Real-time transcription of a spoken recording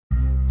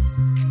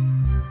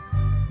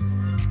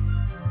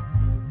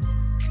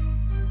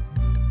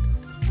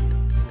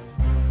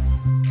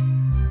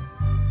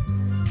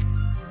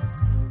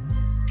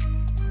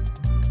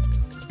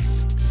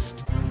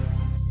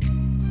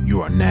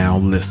now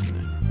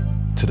listening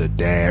to the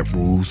Dad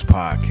Rules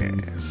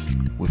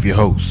Podcast with your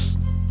hosts,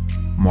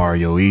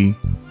 Mario E.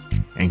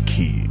 and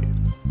Kid.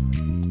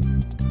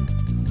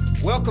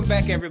 Welcome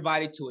back,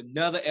 everybody, to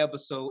another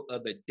episode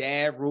of the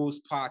Dad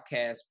Rules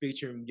Podcast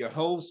featuring your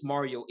hosts,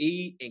 Mario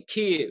E. and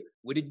Kid.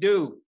 What it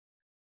do?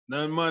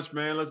 Nothing much,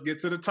 man. Let's get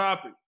to the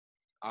topic.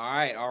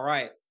 All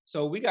right.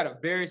 So we got a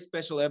very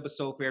special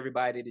episode for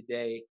everybody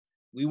today.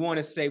 We want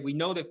to say, we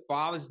know that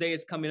Father's Day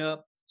is coming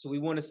up, so we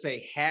want to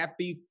say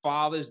Happy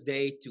Father's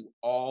Day to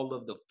all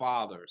of the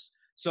fathers.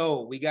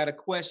 So we got a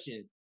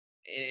question,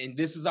 and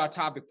this is our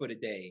topic for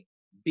today.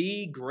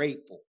 Be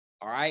grateful,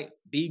 all right?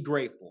 Be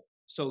grateful.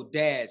 So,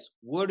 dads,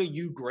 what are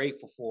you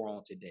grateful for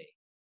on today?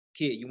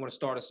 Kid, you want to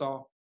start us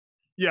off?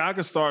 Yeah, I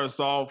can start us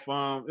off.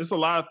 It's a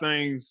lot of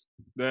things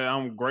that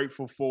I'm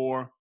grateful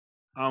for.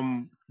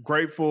 I'm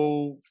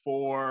grateful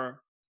for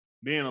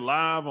being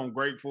alive. I'm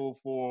grateful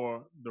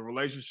for the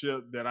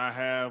relationship that I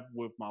have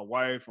with my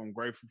wife. I'm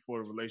grateful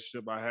for the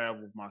relationship I have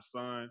with my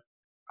son.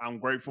 I'm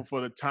grateful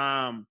for the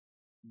time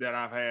that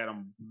I've had.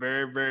 I'm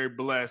very, very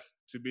blessed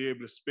to be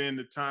able to spend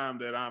the time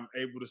that I'm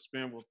able to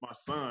spend with my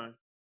son.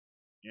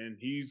 And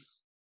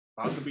he's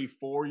about to be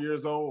 4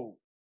 years old.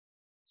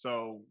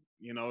 So,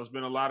 it's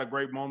been a lot of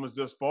great moments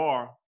thus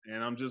far.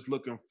 And I'm just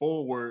looking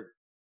forward,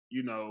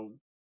 to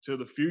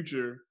the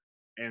future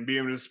and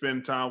being able to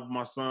spend time with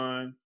my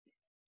son.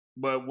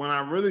 But when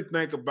I really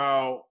think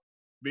about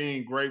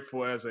being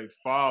grateful as a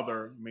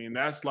father,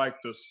 that's like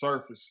the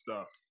surface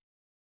stuff.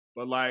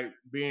 But like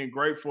being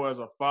grateful as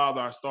a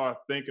father, I start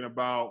thinking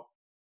about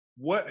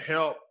what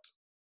helped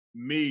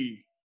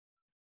me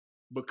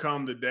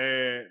become the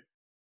dad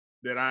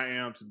that I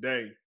am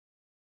today.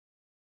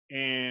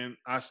 And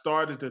I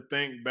started to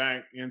think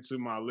back into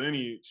my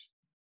lineage,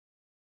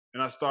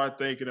 and I started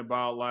thinking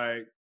about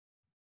like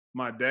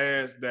my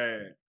dad's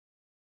dad,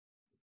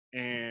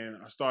 and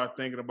I started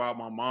thinking about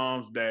my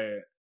mom's dad,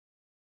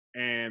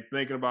 and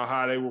thinking about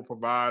how they were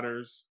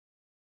providers.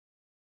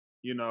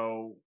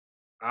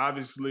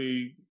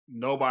 Obviously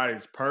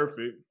nobody's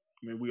perfect.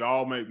 We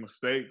all make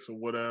mistakes or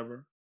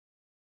whatever,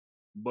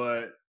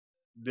 but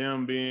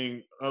them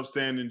being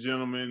upstanding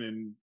gentlemen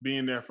and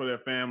being there for their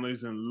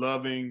families and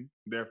loving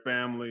their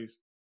families,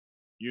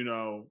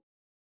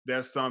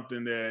 that's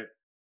something that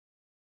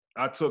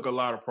I took a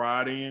lot of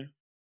pride in.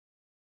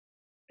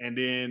 And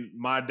then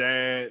my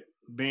dad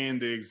being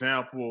the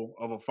example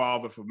of a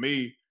father for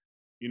me,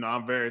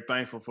 I'm very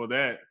thankful for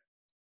that.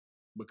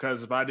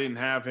 Because if I didn't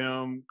have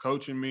him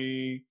coaching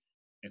me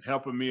and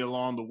helping me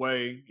along the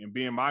way and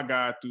being my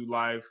guide through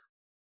life,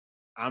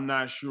 I'm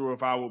not sure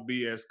if I would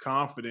be as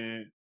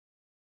confident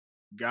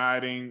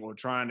guiding or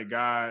trying to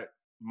guide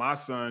my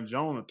son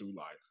Jonah through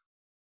life.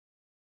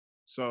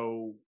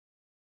 So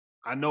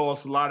I know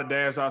it's a lot of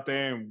dads out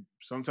there, and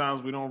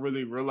sometimes we don't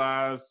really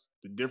realize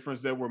the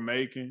difference that we're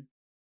making.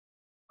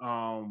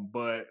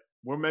 But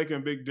we're making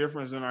a big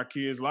difference in our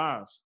kids'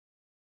 lives.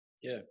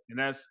 Yeah. And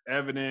that's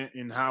evident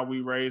in how we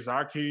raise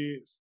our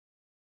kids.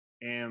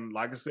 And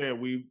like I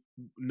said,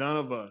 none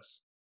of us,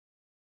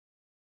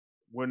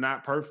 we're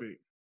not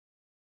perfect,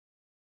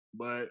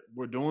 but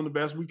we're doing the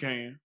best we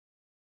can.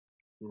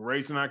 We're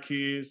raising our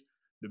kids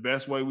the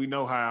best way we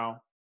know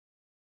how.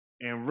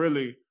 And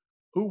really,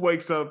 who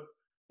wakes up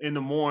in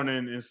the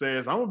morning and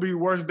says, I'm going to be the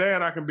worst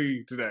dad I can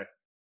be today?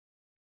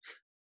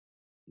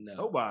 No.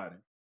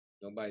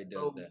 Nobody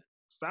does that.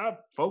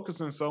 Stop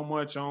focusing so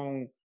much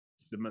on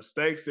the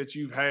mistakes that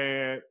you've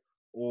had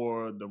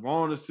or the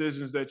wrong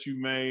decisions that you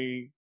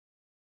made,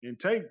 and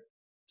take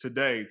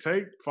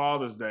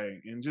Father's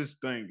Day and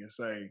just think and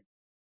say,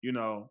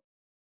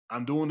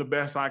 I'm doing the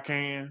best I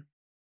can.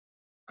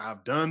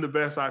 I've done the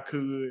best I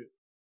could,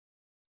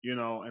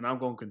 and I'm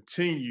going to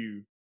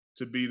continue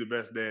to be the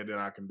best dad that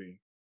I can be.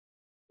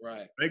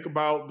 Right. Think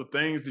about the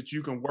things that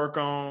you can work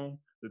on,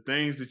 the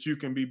things that you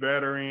can be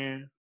better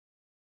in,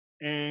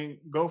 and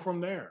go from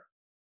there.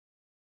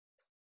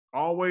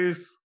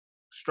 Always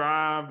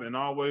strive and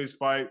always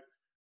fight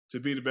to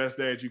be the best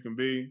dad you can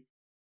be,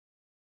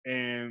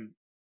 and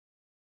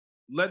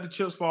let the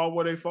chips fall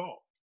where they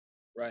fall.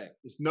 Right.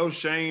 There's no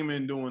shame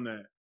in doing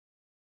that.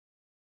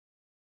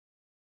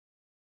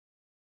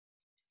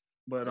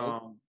 But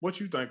what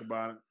you think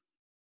about it?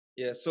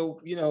 Yeah, so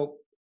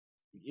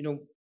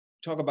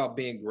talk about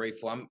being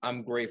grateful.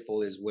 I'm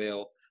grateful as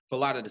well for a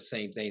lot of the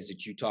same things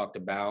that you talked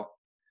about.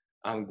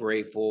 I'm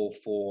grateful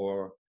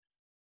for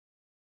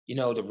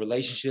the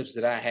relationships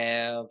that I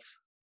have.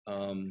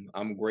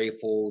 I'm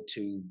grateful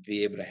to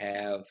be able to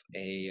have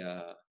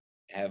a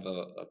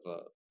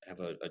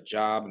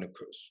job and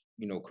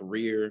a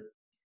career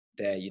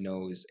that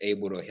is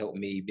able to help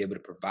me be able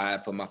to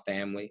provide for my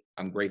family.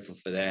 I'm grateful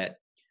for that.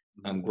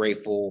 I'm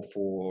grateful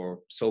for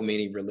so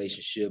many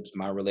relationships.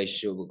 My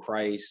relationship with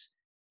Christ,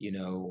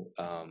 in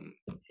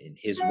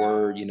His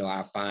Word,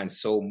 I find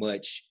so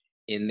much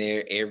in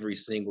there every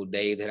single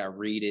day that I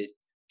read it,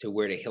 to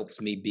where it helps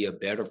me be a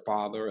better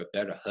father, a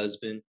better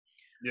husband.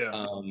 Yeah.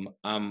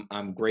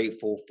 I'm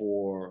grateful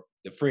for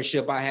the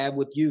friendship I have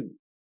with you.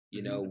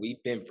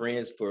 We've been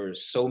friends for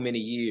so many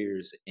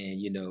years,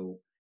 and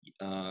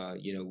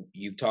You know,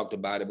 you've talked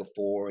about it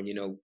before, and you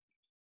know,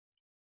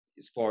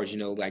 as far as you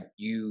know, like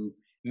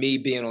me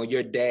being on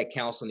your dad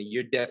council, and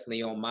you're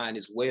definitely on mine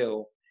as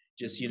well.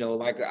 Just you know,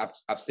 like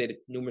I've said it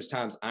numerous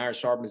times, iron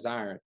sharpens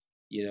iron.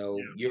 You know,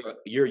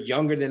 you're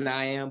younger than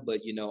I am,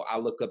 but you know, I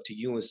look up to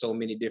you in so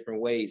many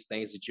different ways.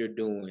 Things that you're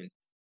doing,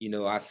 you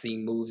know, I see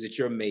moves that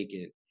you're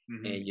making,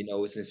 and you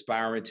know, it's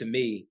inspiring to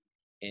me,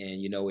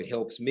 and you know, it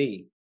helps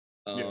me.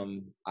 Yeah.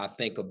 I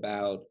think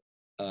about,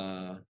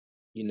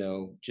 you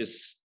know,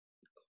 just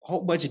a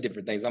whole bunch of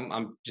different things.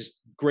 I'm just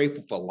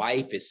grateful for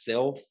life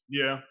itself,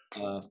 Yeah.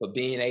 for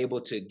being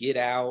able to get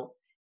out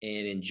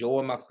and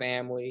enjoy my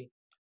family.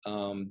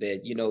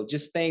 That you know,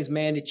 just things,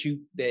 man,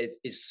 that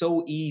is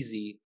so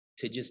easy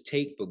to just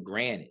take for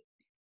granted.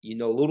 You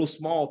know, little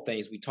small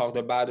things. We talked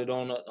about it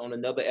on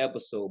another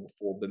episode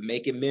before, but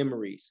making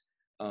memories.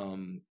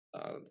 Um,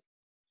 uh,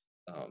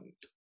 um,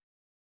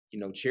 you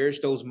know, cherish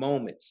those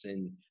moments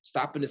and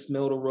stopping to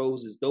smell the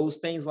roses. Those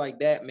things like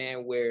that,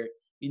 man. Where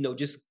you know,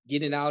 just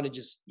getting out and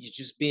just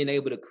being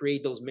able to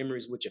create those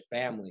memories with your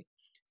family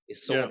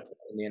is so Yeah.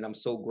 important, man. I'm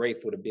so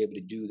grateful to be able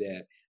to do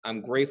that.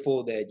 I'm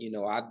grateful that you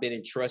know I've been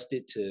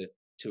entrusted to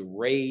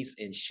raise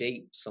and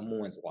shape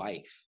someone's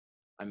life.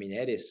 I mean,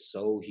 that is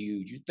so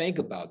huge. You think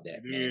about that,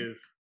 It man. is.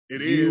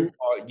 It is.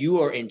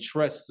 You are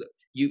entrusted.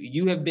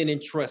 You have been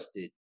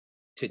entrusted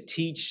to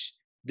teach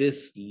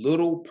this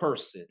little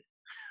person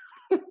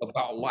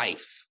about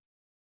life.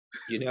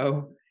 You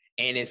know,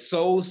 and it's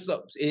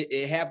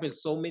it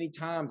happens so many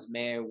times,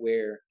 man,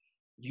 where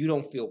you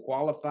don't feel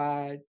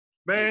qualified.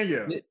 Man,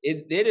 yeah.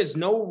 There is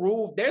no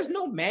rule. There's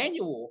no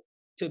manual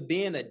to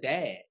being a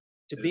dad,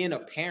 to being a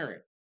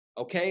parent.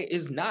 Okay,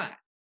 it's not.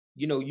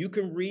 You know, you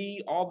can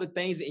read all the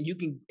things, and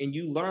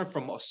you learn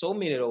from so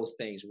many of those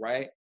things,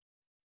 right?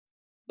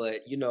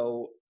 But you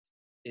know,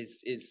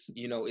 it's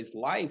you know, it's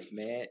life,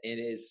 man, and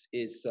it's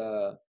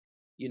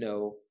you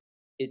know,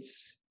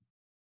 it's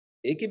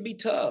it can be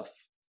tough,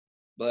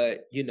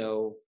 but you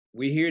know,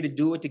 we're here to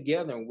do it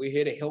together, and we're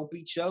here to help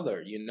each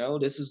other. You know,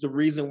 this is the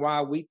reason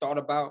why we thought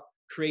about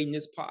creating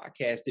this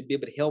podcast, to be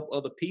able to help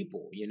other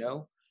people, you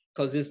know,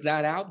 because it's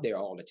not out there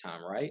all the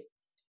time, right?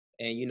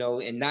 And you know,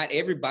 and not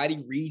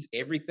everybody reads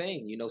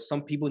everything. You know,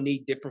 some people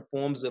need different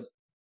forms of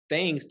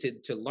things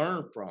to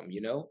learn from, you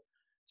know.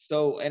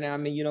 So, and I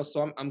mean, you know,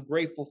 so I'm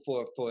grateful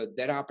for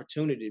that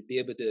opportunity to be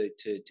able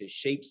to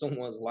shape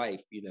someone's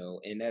life, you know,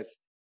 and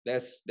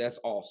that's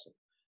awesome.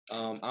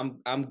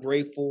 I'm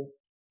grateful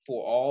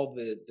for all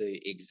the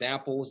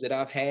examples that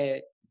I've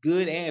had,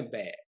 good and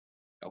bad.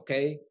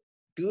 Okay,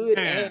 good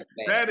Man, and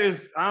bad. that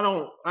is, I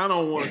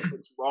don't want to cut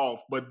you off,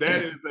 but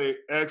that is an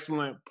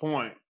excellent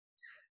point.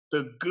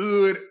 The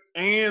good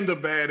and the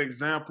bad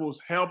examples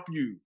help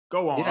you.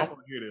 Go on, I Yeah, want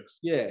to hear this.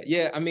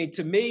 yeah. I mean,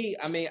 to me,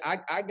 I mean,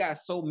 I got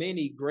so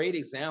many great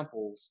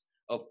examples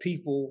of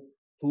people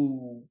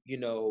who, you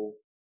know,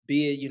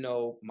 be it, you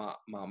know, my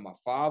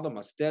father, my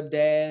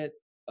stepdad,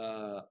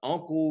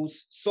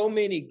 uncles, so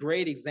many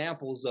great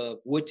examples of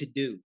what to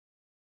do.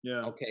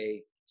 Yeah.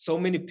 Okay. So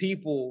many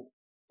people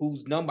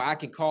whose number I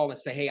can call and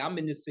say, hey, I'm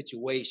in this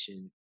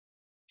situation.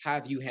 How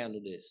have you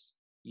handled this?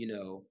 You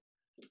know,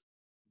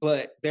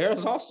 but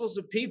there's also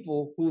some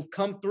people who've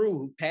come through,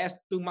 who passed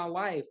through my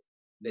life,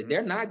 that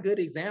they're not good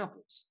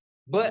examples.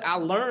 But I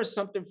learned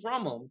something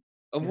from them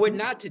of what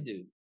not to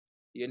do.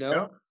 You know,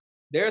 Yeah.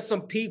 there are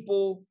some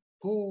people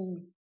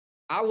who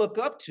I look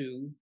up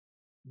to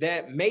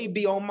that may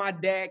be on my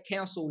dad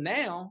council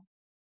now,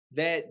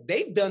 that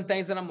they've done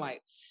things that I'm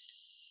like,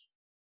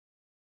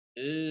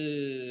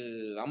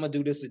 I'm gonna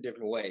do this a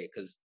different way,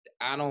 because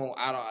I'm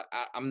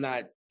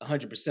not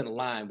 100%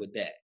 aligned with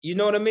that. You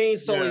know what I mean?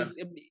 So Yeah.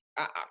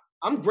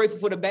 I'm grateful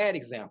for the bad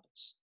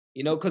examples,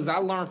 you know, because I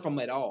learned from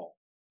it all.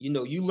 You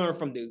know, you learn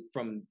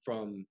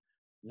from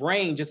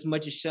rain just as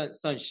much as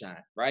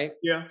sunshine, right?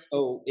 Yeah.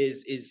 So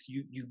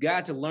you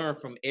got to learn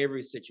from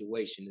every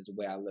situation, is the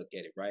way I look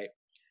at it, right?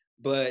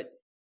 But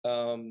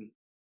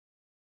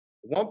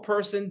one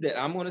person that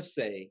I'm gonna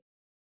say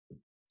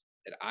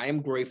that I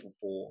am grateful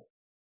for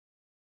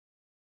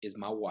is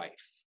my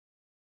wife.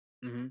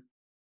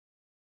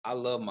 I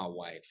love my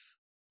wife.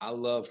 I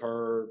love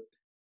her.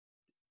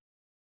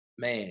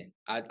 Man,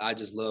 I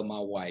just love my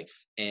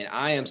wife. And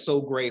I am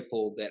so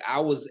grateful that I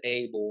was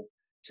able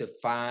to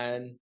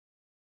find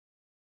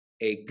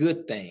a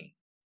good thing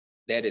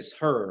that is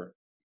her,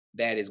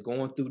 that is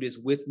going through this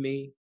with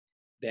me,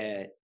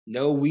 that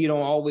no, we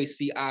don't always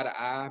see eye to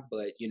eye,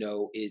 but you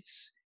know,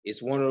 it's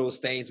one of those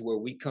things where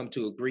we come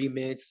to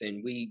agreements,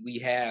 and we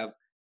have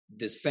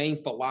the same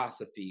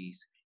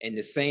philosophies and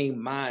the same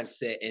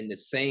mindset and the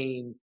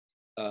same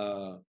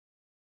uh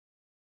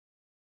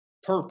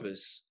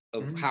purpose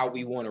of how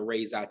we want to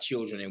raise our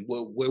children, and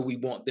where we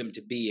want them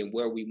to be and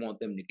where we want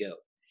them to go.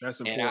 That's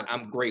And important.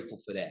 I'm grateful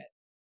for that.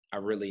 I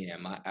really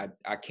am.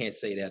 I can't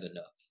say that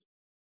enough.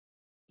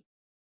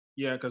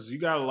 Yeah, because you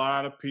got a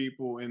lot of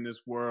people in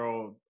this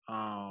world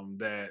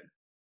that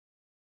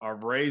are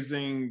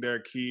raising their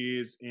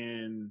kids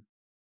in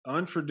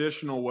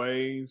untraditional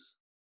ways.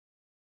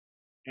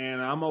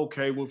 And I'm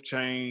okay with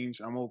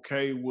change. I'm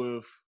okay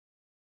with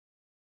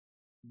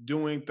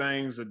doing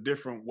things a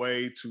different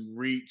way to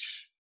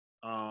reach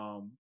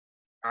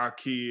our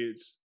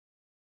kids.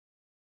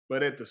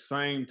 But at the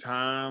same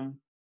time,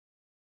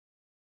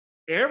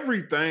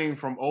 everything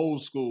from the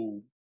old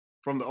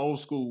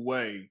school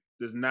way,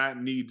 does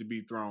not need to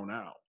be thrown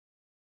out.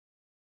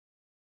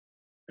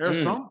 There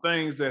are some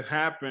things that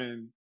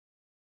happen,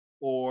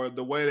 or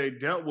the way they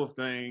dealt with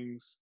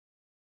things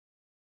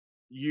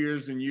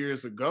years and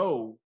years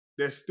ago,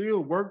 that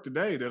still work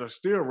today, that are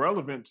still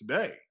relevant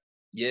today.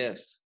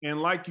 Yes.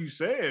 And like you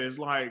said, it's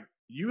like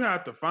you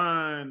have to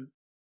find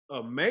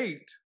a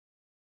mate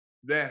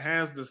that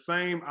has the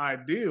same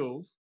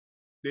ideals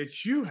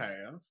that you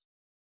have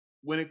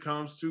when it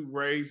comes to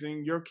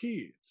raising your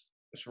kids.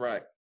 That's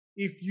right.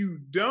 If you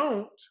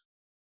don't,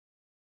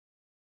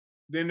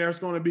 then there's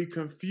going to be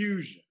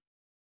confusion.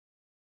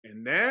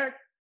 And that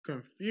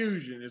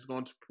confusion is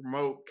going to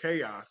promote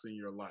chaos in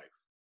your life.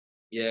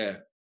 Yeah.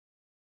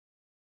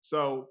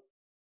 So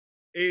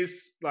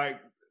it's like,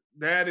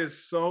 that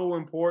is so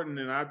important.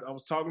 And I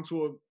was talking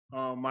to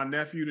my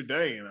nephew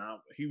today, and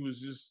he was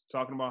just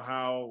talking about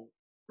how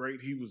great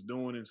he was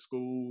doing in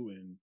school.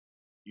 And,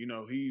 you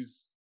know,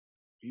 he's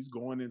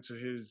going into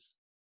his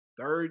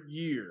 3rd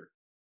year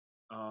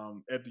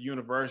at the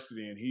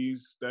university, and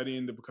he's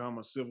studying to become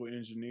a civil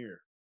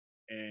engineer.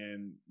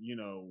 And, you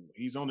know,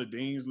 he's on the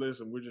dean's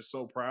list, and we're just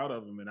so proud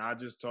of him. And I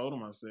just told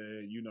him, I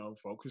said, you know,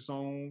 focus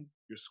on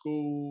your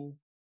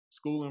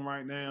schooling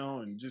right now,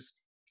 and just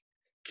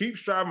keep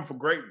striving for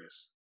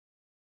greatness.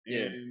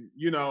 Yeah. And,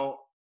 you know,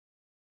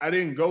 I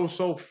didn't go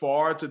so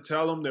far to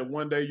tell him that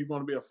one day you're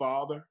going to be a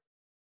father.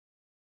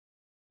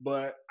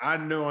 But I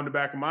know in the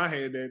back of my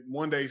head that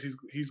one day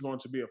he's going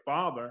to be a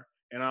father.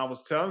 And I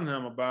was telling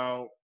him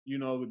about, you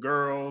know, the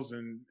girls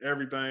and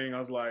everything. I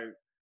was like,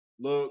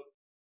 look,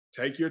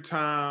 take your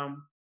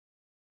time,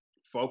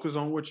 focus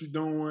on what you're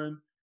doing.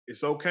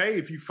 It's okay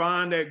if you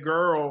find that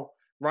girl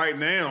right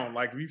now.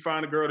 Like, if you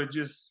find a girl that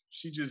is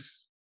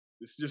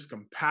just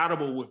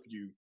compatible with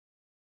you,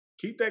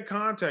 keep that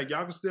contact.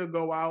 Y'all can still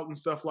go out and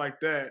stuff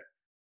like that,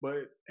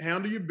 but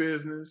handle your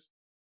business.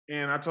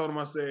 And I told him,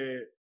 I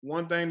said,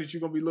 one thing that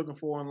you're going to be looking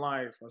for in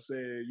life, I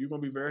said, you're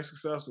going to be very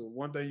successful.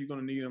 One thing you're going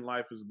to need in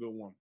life is a good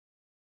woman.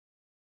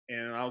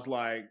 And I was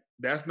like,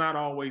 that's not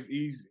always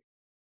easy.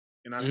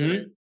 And I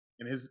said,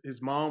 and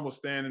his mom was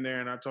standing there,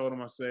 and I told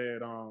him, I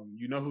said,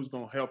 you know who's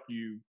going to help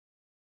you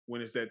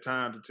when it's that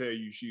time to tell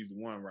you she's the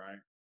one, right?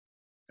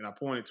 And I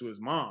pointed to his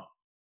mom.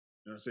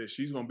 And I said,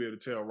 she's going to be able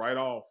to tell right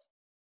off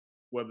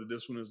whether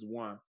this one is the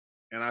one.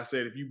 And I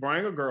said, if you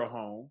bring a girl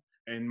home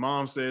and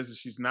mom says that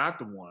she's not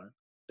the one,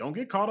 don't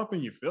get caught up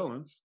in your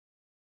feelings.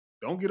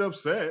 Don't get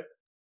upset.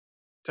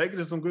 Take it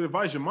as some good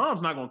advice. Your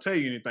mom's not going to tell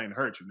you anything to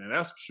hurt you, man.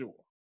 That's for sure.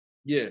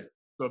 Yeah.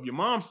 So if your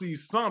mom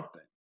sees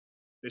something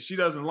that she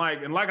doesn't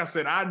like, and like I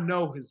said, I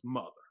know his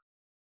mother.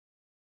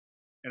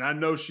 And I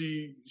know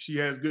she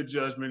has good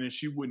judgment, and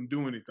she wouldn't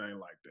do anything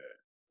like that.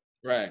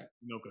 Right.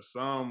 You know, because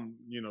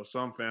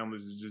some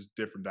families is just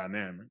different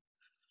dynamic.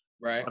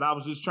 Right. But I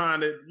was just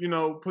trying to, you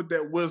know, put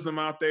that wisdom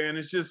out there, and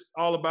it's just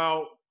all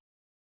about,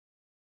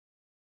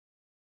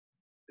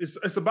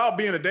 it's about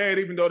being a dad,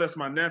 even though that's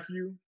my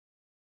nephew,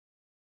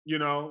 you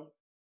know,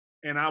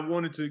 and I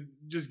wanted to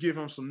just give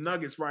him some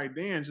nuggets right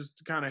then, just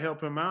to kind of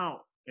help him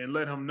out and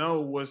let him know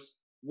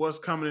what's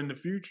coming in the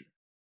future.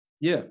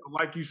 Yeah.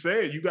 Like you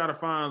said, you got to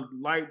find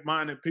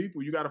like-minded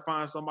people. You got to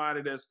find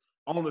somebody that's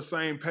on the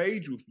same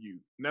page with you.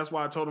 And that's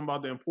why I told him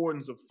about the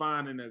importance of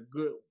finding a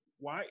good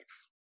wife.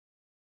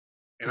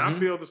 And I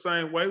feel the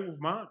same way with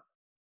mine.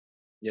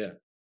 Yeah.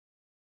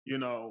 You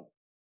know,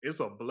 it's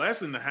a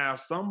blessing to have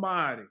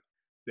somebody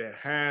that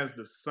has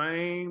the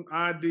same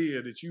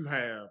idea that you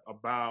have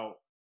about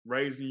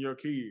raising your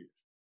kids.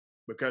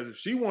 Because if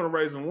she want to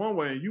raise them one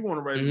way and you want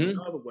to raise them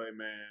another way,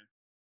 man,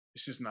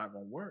 it's just not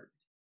going to work.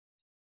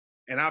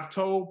 And I've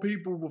told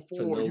people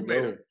before, you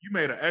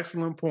made an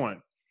excellent point.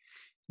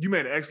 You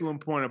made an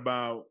excellent point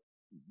about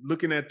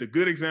looking at the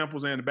good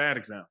examples and the bad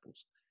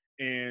examples.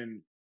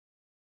 And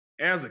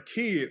as a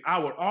kid, I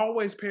would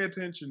always pay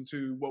attention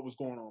to what was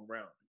going on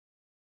around me.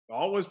 I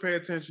always pay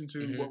attention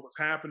to what was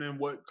happening,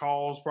 what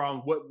caused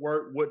problems, what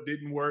worked, what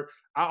didn't work.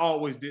 I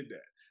always did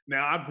that.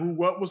 Now, I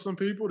grew up with some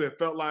people that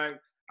felt like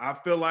I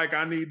feel like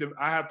I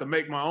have to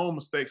make my own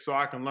mistakes so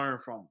I can learn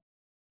from them.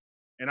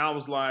 And I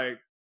was like,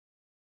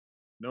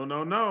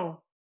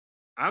 no.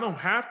 I don't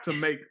have to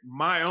make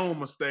my own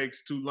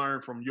mistakes to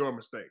learn from your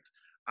mistakes.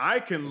 I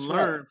can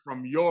learn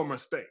from your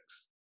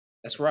mistakes.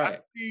 That's right. I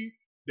see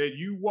that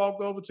you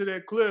walked over to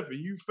that cliff and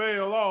you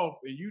fell off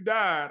and you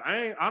died.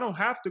 I don't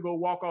have to go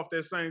walk off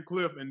that same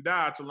cliff and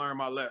die to learn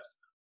my lesson.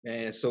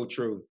 Man, it's so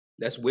true.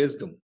 That's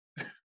wisdom.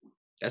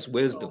 That's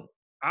wisdom. So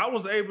I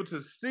was able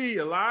to see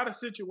a lot of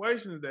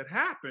situations that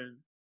happened,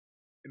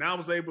 and I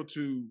was able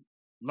to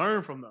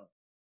learn from them.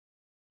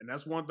 And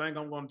that's one thing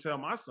I'm going to tell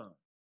my son.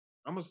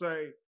 I'm going to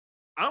say,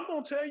 I'm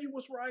going to tell you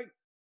what's right.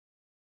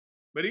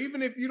 But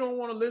even if you don't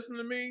want to listen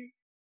to me,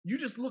 you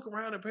just look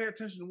around and pay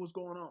attention to what's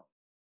going on.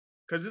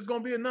 Because there's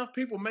going to be enough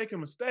people making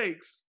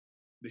mistakes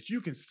that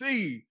you can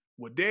see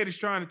what daddy's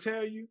trying to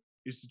tell you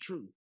is the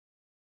truth.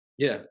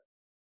 Yeah,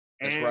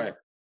 that's and right.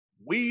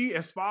 we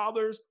as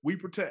fathers, we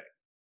protect.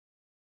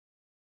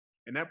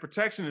 And that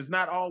protection is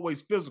not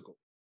always physical.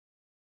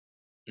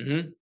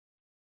 Mm-hmm.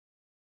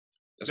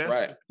 That's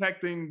right.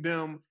 Protecting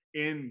them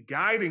and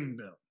guiding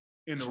them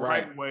in That's the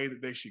right way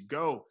that they should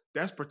go.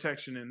 That's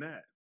protection in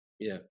that.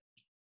 Yeah.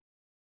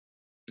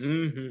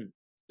 Mm-hmm.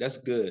 That's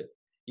good.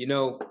 You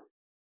know,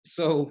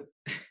 so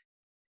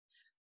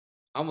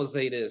I'm gonna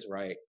say this,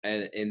 right?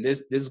 And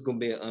this is gonna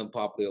be an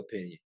unpopular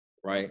opinion,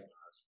 right?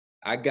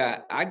 I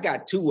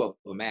got two of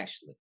them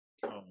actually.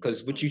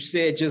 Because what you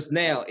said just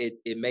now,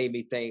 it made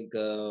me think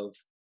of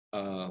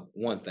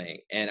one thing.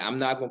 And I'm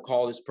not gonna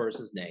call this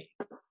person's name.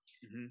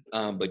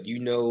 Mm-hmm. But you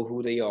know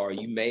who they are.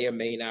 You may or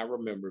may not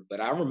remember, but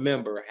I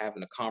remember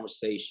having a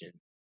conversation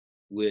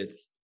with,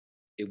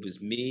 it was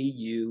me,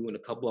 you, and a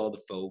couple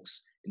other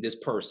folks, and this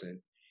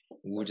person.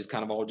 We were just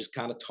kind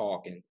of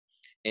talking.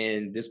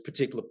 And this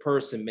particular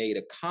person made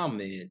a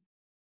comment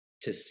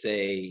to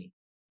say,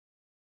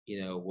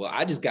 you know, well,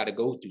 I just got to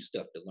go through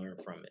stuff to learn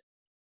from it.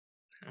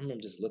 I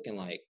remember just looking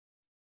like,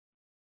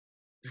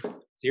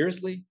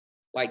 seriously?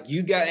 Like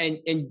you got,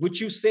 and what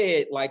you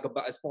said, like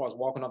about as far as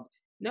walking up,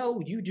 no,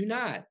 you do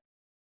not.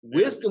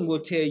 Wisdom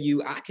will tell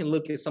you, I can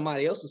look at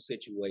somebody else's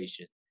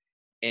situation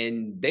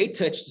and they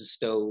touched the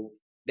stove,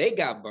 they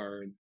got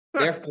burned.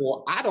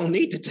 Therefore, I don't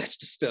need to touch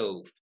the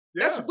stove.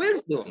 Yeah. That's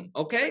wisdom,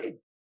 okay?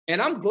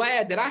 And I'm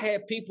glad that I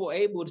had people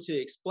able to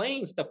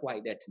explain stuff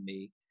like that to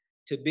me,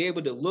 to be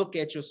able to look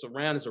at your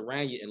surroundings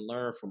around you and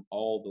learn from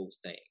all those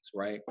things,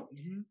 right?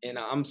 Mm-hmm. And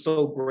I'm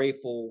so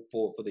grateful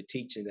for the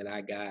teaching that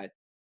I got,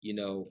 you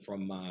know,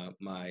 from my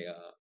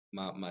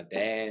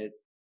dad,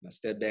 my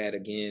stepdad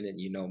again,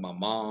 and you know, my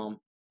mom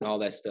and all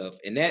that stuff.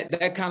 And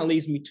that kind of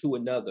leads me to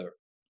another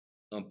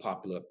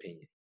unpopular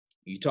opinion.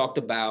 You talked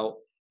about,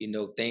 you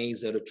know,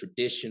 things that are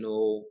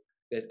traditional.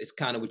 It's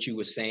kind of what you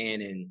were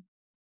saying. And,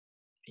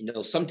 you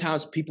know,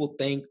 sometimes people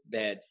think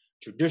that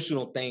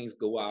traditional things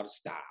go out of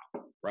style,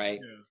 right?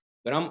 Yeah.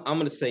 But I'm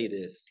going to say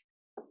this.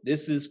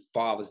 This is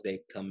Father's Day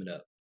coming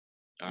up,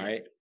 all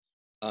right?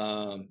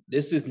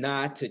 This is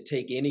not to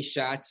take any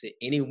shots at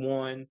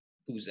anyone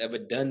who's ever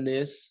done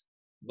this,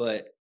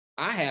 but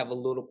I have a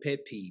little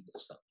pet peeve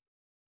of something.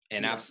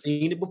 And I've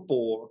seen it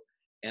before,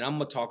 and I'm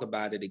going to talk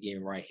about it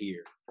again right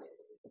here.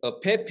 A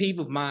pet peeve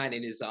of mine,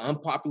 and it's an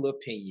unpopular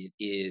opinion,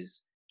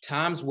 is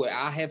times where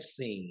I have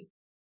seen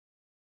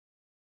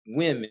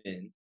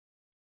women,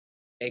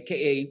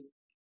 AKA,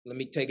 let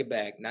me take it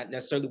back, not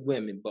necessarily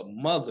women, but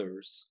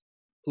mothers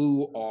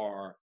who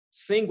are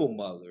single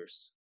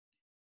mothers.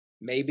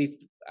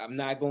 Maybe, I'm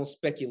not going to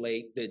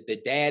speculate,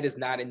 the dad is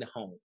not in the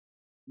home.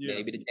 Yeah.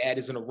 Maybe the dad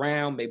isn't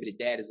around. Maybe the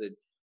dad is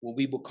what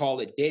we would call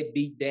a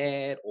deadbeat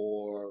dad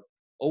or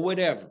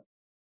whatever.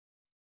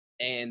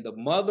 And the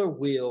mother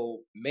will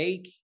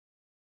make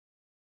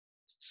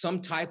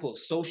some type of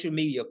social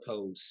media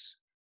post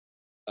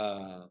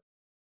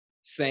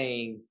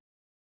saying,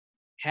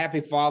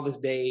 Happy Father's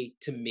Day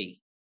to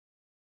me.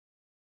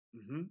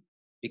 Mm-hmm.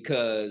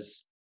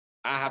 Because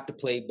I have to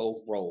play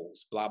both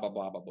roles, blah, blah,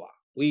 blah, blah, blah.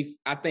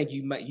 I think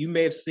you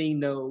may have seen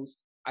those.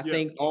 I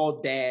think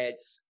all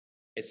dads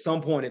at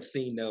some point have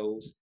seen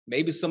those.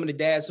 Maybe some of the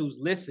dads who's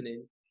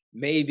listening,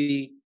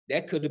 maybe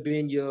that could have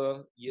been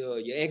your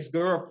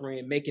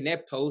ex-girlfriend making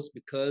that post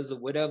because of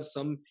whatever,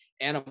 some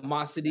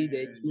animosity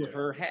that you and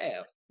her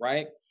have,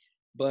 right?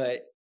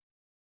 But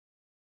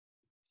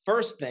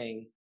first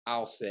thing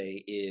I'll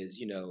say is,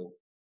 you know,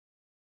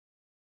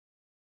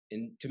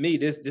 and to me,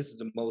 this is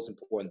the most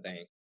important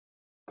thing.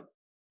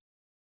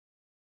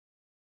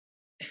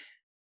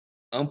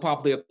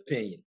 Unpopular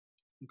opinion.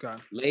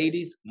 Okay.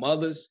 Ladies,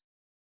 mothers,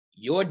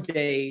 your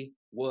day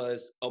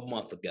was a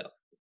month ago.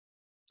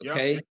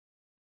 Okay? Yep.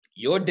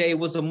 Your day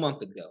was a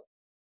month ago.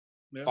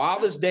 Yep.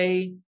 Father's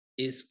Day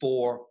is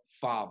for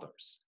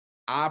fathers.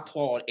 I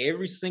applaud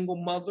every single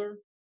mother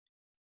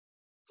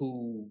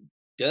who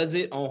does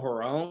it on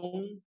her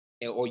own,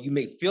 or you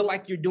may feel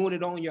like you're doing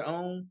it on your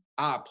own.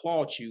 I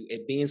applaud you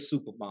at being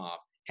super mom,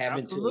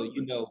 having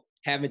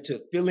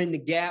to fill in the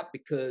gap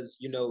because,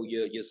 you know,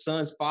 your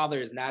son's father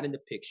is not in the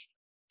picture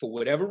for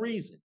whatever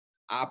reason.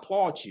 I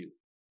applaud you.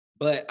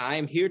 But I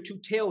am here to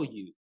tell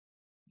you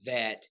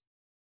that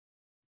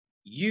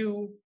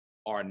you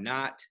are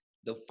not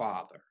the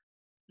father.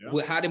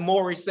 Yeah. How did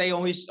Maury say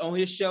on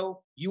his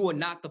show? You are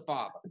not the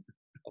father.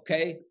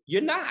 Okay?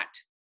 You're not.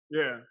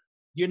 Yeah.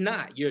 You're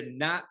not. You're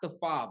not the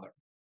father.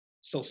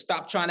 So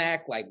stop trying to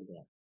act like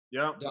one.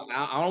 Yeah.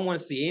 I don't want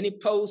to see any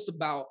posts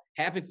about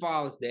Happy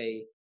Father's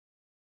Day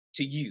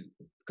to you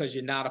because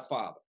you're not a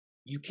father.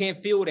 You can't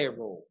fill that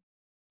role.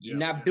 You're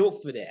not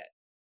built for that.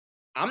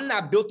 I'm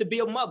not built to be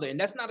a mother, and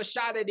that's not a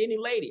shot at any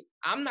lady.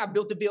 I'm not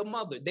built to be a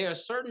mother. There are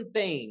certain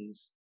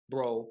things,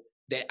 bro,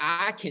 that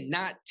I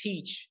cannot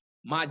teach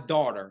my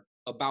daughter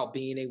about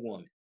being a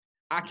woman.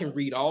 I can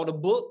read all the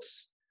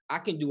books. I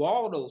can do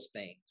all those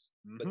things.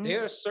 Mm-hmm. But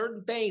there are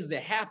certain things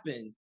that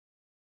happen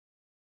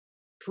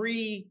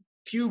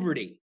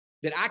pre-puberty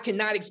that I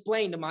cannot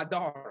explain to my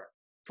daughter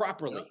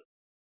properly.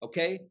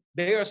 Okay?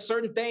 There are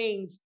certain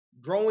things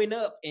growing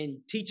up and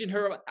teaching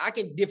her, I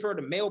can give her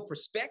the male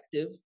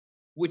perspective,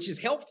 which is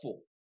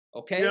helpful.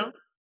 Okay. Yeah.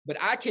 But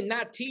I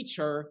cannot teach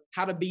her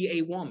how to be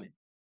a woman.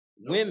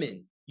 Nope.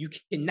 Women, you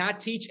cannot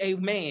teach a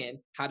man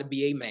how to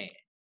be a man.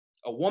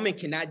 A woman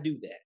cannot do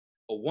that.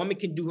 A woman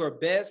can do her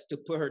best to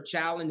put her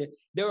child in there.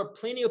 There are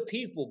plenty of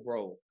people,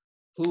 bro,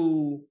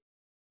 who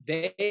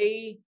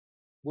they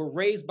were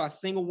raised by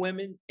single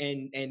women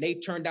and they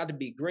turned out to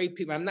be great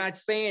people. I'm not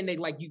saying they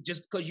like you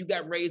just because you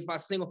got raised by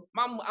single.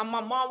 My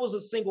mom was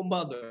a single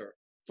mother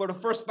for the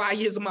first 5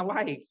 years of my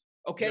life.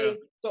 Okay. Yeah.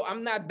 So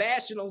I'm not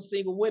bashing on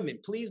single women.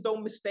 Please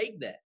don't mistake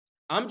that.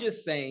 I'm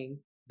just saying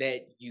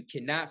that you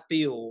cannot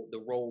fill the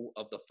role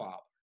of the father.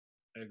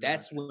 Exactly.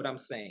 That's what I'm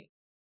saying.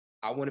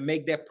 I want to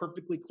make that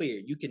perfectly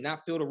clear. You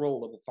cannot fill the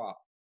role of a father.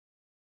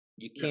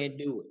 You can't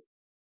do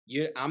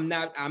it. I'm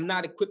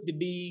not equipped to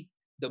be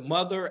the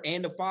mother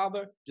and the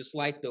father, just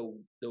like the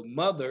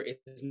mother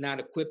is not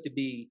equipped to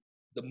be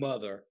the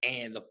mother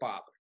and the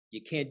father.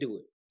 You can't do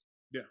it.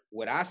 Yeah.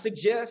 What I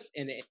suggest,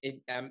 and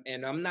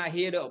I'm not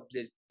here to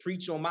just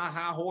preach on my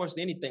high horse,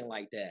 anything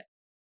like that.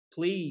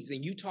 Please,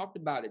 and you talked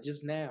about it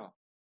just now.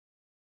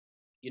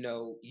 You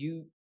know,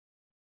 you've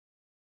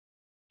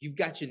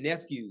got your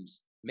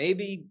nephews.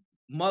 Maybe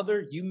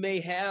mother, you may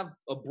have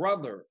a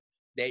brother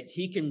that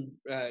he can,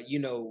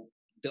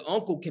 the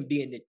uncle can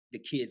be in the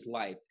kid's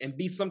life and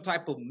be some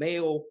type of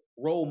male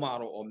role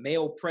model or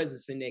male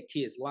presence in that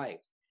kid's life.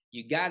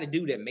 You got to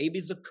do that. Maybe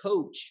it's a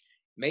coach.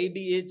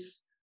 Maybe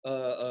it's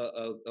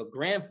a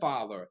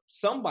grandfather,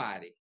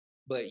 somebody.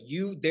 But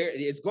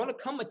it's going to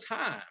come a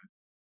time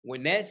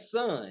when that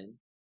son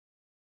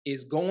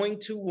is going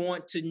to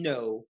want to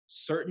know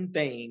certain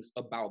things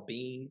about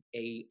being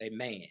a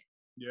man.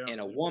 Yeah. And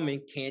a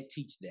woman can't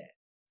teach that.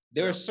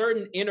 There are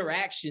certain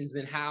interactions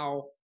in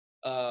how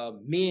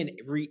men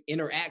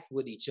interact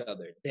with each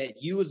other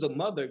that you as a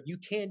mother, you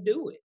can't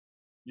do it.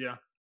 Yeah.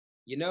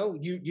 You know,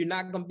 you're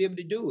not going to be able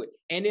to do it.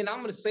 And then I'm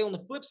going to say on the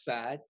flip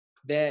side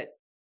that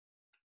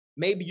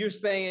maybe you're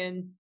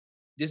saying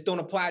this don't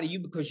apply to you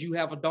because you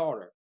have a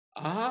daughter.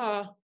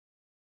 I'm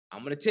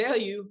going to tell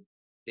you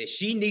that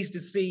she needs to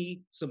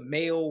see some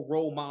male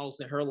role models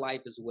in her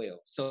life as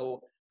well.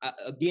 So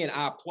again,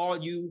 I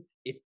applaud you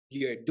if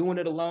you're doing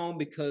it alone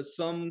because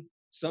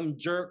some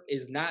jerk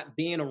is not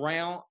being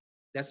around.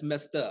 That's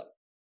messed up.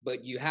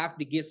 But you have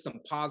to get some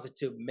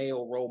positive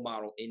male role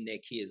model in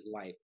that kid's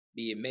life,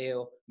 be it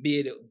male, be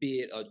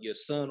it your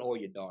son or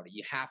your daughter.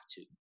 You have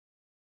to.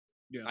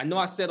 Yeah. I know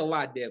I said a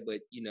lot there,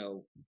 but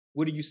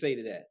what do you say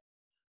to that?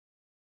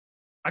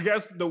 I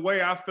guess the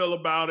way I feel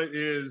about it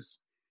is,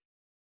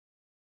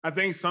 I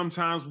think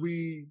sometimes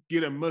we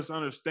get a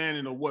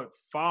misunderstanding of what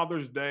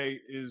Father's Day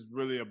is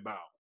really about.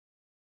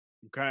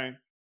 Okay?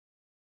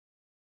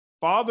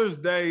 Father's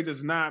Day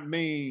does not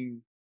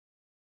mean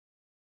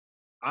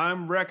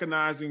I'm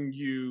recognizing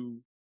you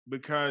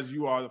because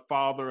you are the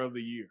father of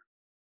the year.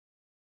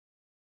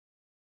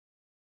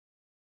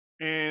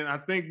 And I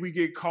think we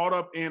get caught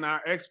up in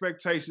our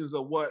expectations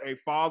of what a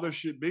father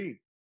should be.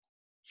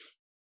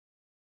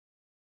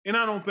 And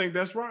I don't think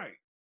that's right.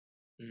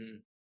 Mm-hmm.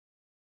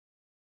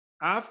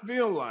 I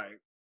feel like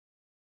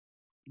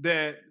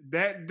that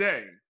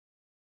day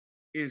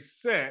is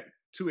set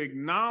to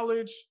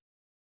acknowledge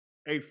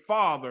a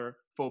father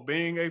for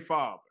being a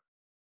father,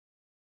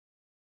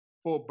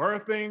 for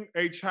birthing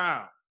a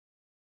child,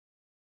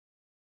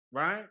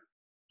 right?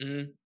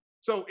 Mm-hmm.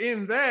 So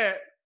in that,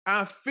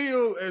 I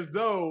feel as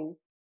though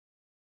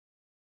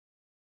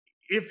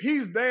if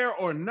he's there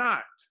or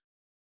not,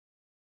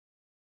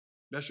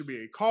 there should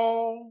be a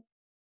call,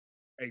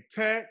 a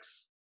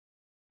text,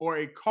 or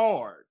a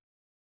card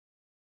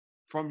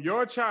from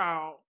your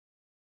child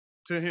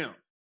to him.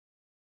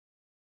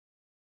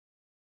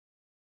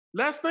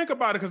 Let's think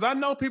about it, because I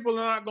know people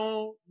are not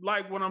going to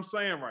like what I'm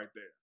saying right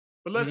there.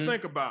 But let's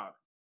think about it.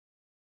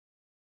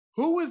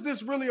 Who is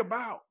this really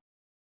about?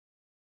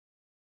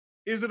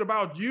 Is it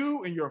about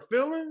you and your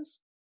feelings?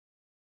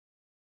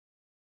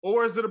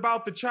 Or is it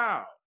about the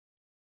child?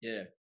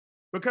 Yeah.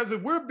 Because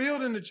if we're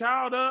building the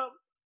child up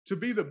to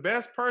be the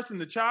best person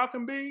the child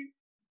can be,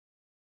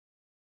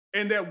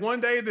 and that one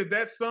day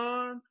that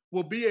son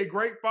will be a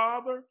great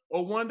father,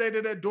 or one day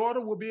that daughter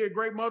will be a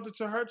great mother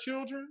to her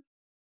children,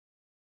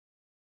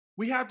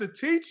 we have to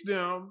teach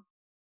them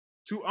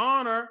to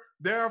honor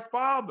their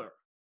father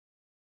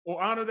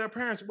or honor their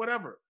parents,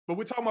 whatever. But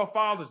we're talking about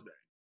Father's Day.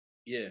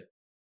 Yeah.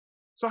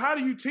 So how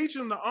do you teach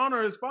him to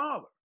honor his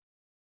father?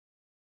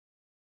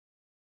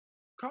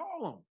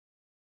 Call him.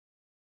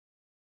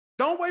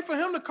 Don't wait for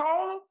him to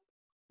call him.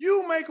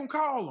 You make him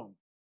call him.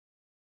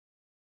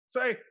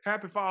 Say,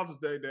 Happy Father's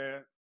Day,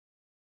 Dad.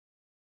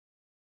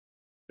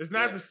 It's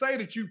not to say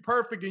that you're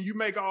perfect and you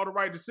make all the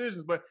right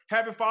decisions, but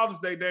Happy Father's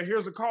Day, Dad.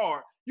 Here's a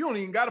card. You don't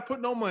even got to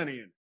put no money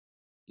in it.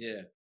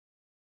 Yeah.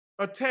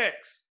 A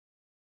text.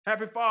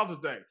 Happy Father's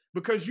Day.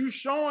 Because you're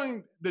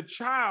showing the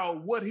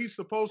child what he's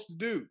supposed to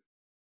do.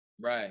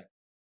 Right.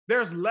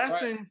 There's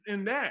lessons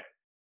in that.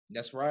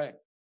 That's right.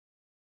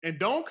 And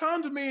don't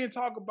come to me and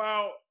talk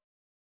about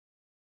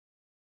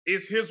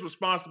it's his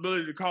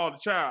responsibility to call the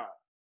child.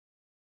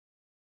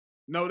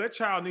 No, that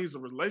child needs a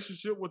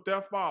relationship with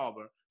their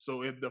father.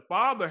 So if the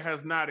father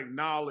has not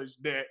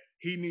acknowledged that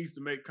he needs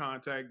to make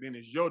contact, then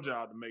it's your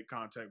job to make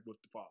contact with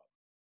the father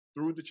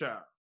through the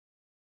child.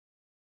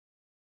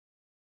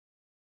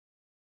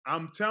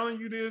 I'm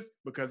telling you this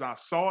because I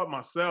saw it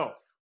myself.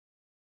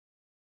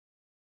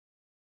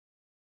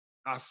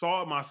 I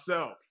saw it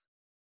myself.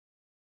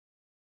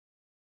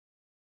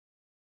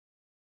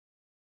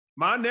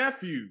 My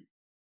nephew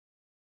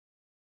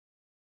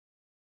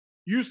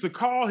used to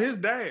call his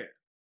dad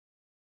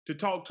to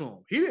talk to him.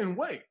 He didn't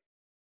wait.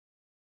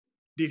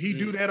 Did he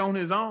do that on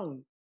his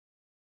own?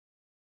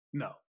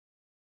 No.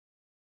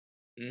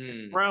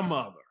 His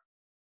grandmother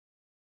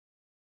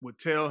would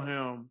tell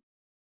him,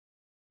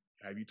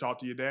 have you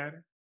talked to your daddy?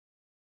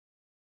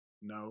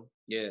 No.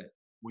 Yeah.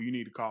 Well, you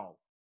need to call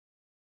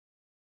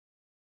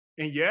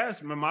him. And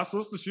yes, my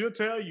sister, she'll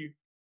tell you,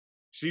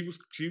 she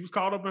was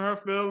caught up in her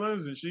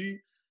feelings and she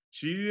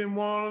didn't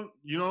want,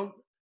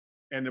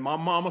 and then my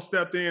mama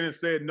stepped in and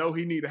said, no,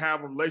 he need to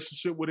have a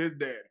relationship with his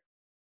daddy.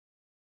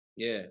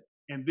 Yeah.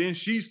 And then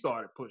she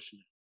started pushing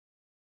it.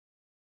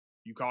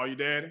 You call your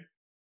daddy?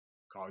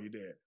 Call your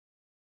daddy.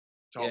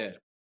 Talk to him.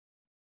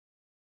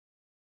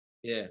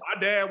 Yeah. My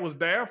dad was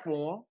there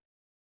for him.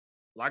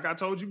 Like I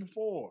told you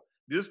before,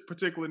 this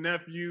particular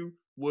nephew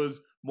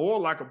was more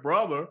like a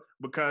brother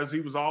because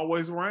he was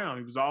always around.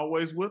 He was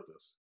always with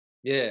us.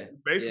 Yeah. We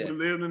basically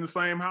lived in the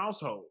same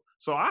household.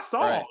 So I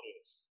saw all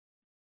this.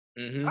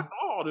 Mm-hmm. I saw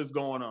all this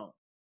going on.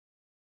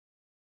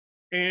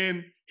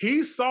 And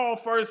he saw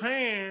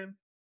firsthand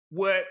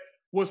what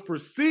was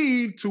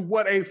perceived to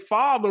what a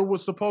father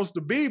was supposed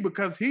to be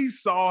because he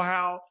saw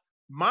how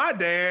my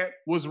dad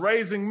was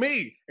raising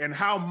me and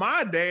how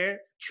my dad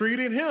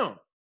treated him.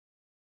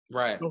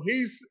 Right. So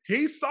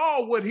he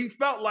saw what he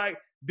felt like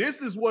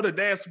this is what a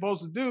dad's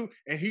supposed to do,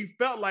 and he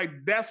felt like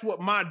that's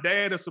what my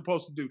dad is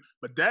supposed to do.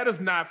 But that is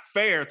not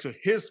fair to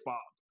his father.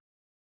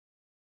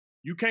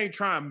 You can't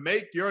try and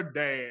make your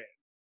dad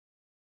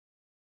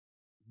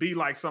be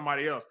like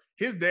somebody else.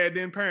 His dad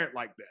didn't parent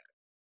like that.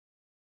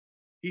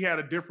 He had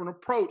a different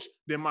approach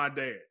than my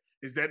dad.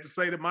 Is that to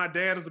say that my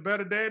dad is a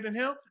better dad than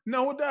him?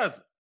 No, it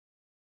doesn't.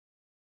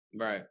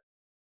 Right.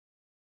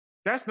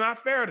 That's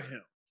not fair to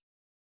him.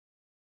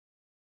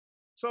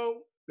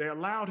 So they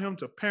allowed him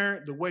to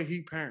parent the way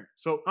he parents.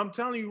 So I'm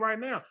telling you right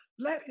now,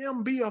 let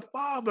him be a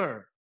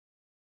father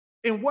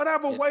in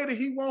whatever way that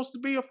he wants to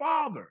be a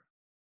father.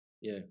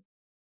 Yeah.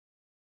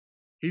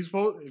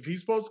 If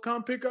he's supposed to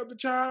come pick up the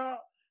child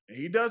and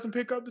he doesn't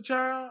pick up the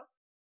child,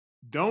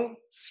 don't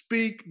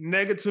speak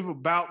negative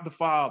about the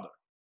father.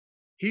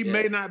 He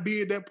may not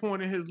be at that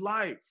point in his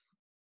life.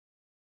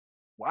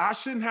 Well, I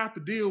shouldn't have to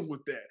deal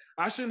with that.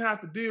 I shouldn't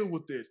have to deal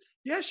with this.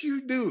 Yes,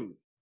 you do.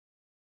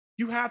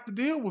 You have to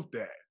deal with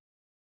that.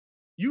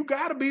 You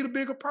got to be the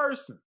bigger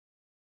person.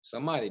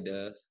 Somebody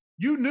does.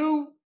 You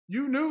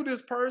knew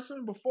this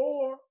person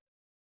before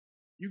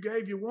you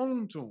gave your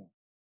womb to him.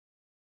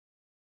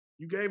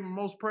 You gave him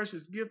the most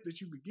precious gift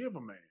that you could give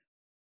a man.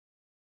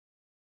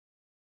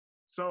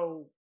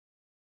 So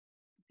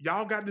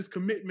y'all got this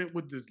commitment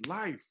with this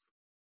life.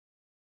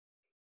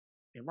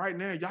 And right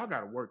now, y'all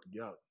got to work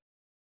together.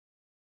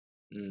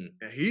 And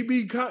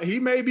he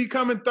may be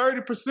coming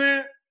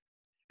 30%,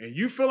 and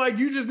you feel like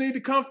you just need to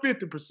come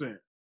 50%.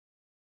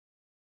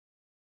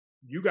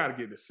 You got to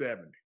get to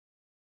 70.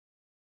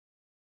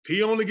 If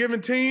he only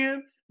giving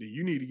 10, then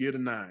you need to get a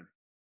 90.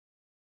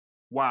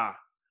 Why?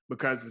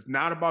 Because it's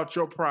not about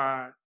your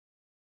pride.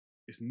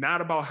 It's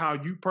not about how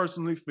you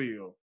personally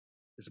feel.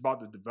 It's about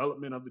the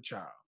development of the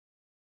child.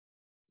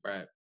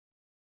 Right.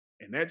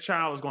 And that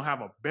child is going to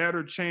have a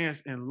better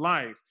chance in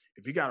life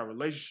if he got a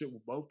relationship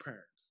with both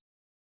parents.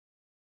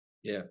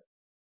 Yeah.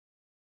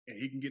 And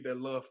he can get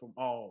that love from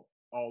all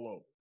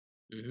over.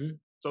 Mm-hmm.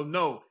 So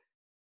no,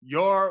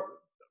 your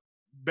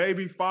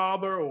baby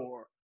father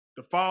or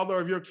the father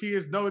of your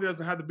kids, no, he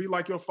doesn't have to be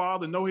like your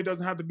father. No, he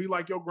doesn't have to be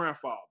like your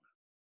grandfather.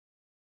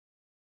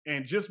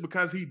 And just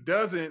because he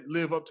doesn't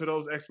live up to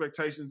those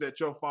expectations that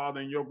your father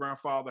and your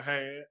grandfather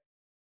had,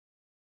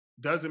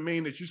 doesn't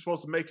mean that you're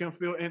supposed to make him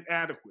feel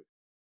inadequate.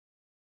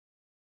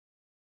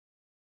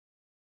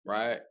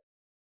 Right.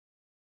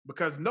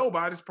 Because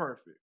nobody's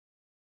perfect.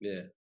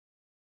 Yeah.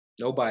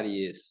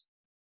 Nobody is.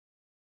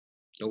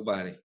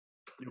 Nobody.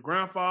 Your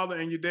grandfather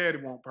and your daddy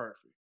weren't perfect.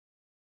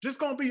 Just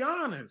gonna be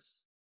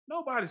honest.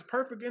 Nobody's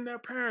perfect in their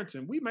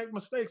parenting. We make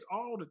mistakes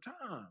all the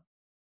time.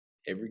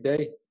 Every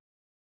day.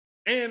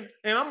 And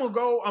I'm gonna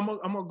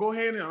go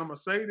ahead and I'm gonna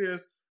say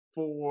this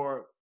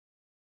for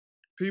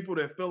people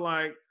that feel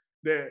like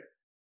that,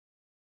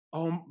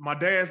 oh, my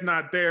dad's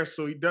not there,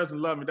 so he doesn't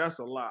love me. That's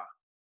a lie.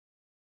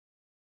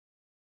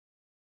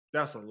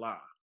 That's a lie.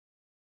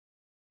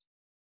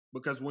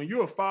 Because when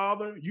you're a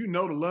father, you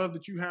know the love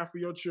that you have for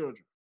your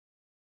children.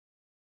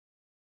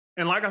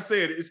 And like I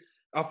said,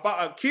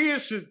 a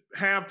kid should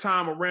have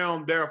time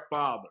around their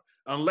father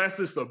unless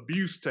it's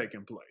abuse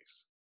taking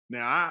place.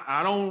 Now,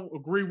 I don't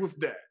agree with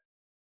that.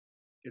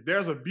 If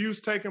there's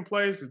abuse taking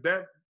place, if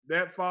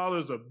that father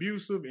is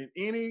abusive in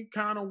any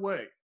kind of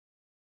way,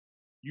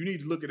 you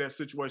need to look at that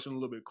situation a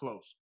little bit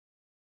closer.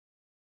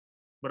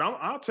 But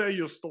I'll tell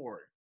you a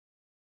story.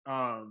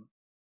 My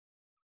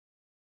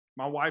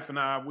wife and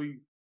I, we've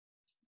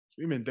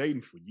been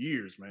dating for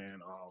years, man.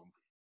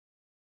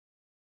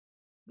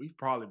 We've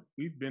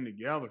been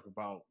together for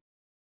about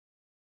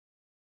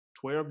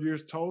 12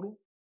 years total,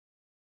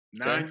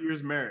 9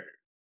 years married.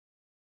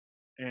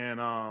 And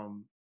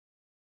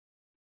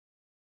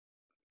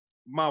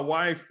my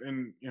wife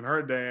and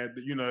her dad,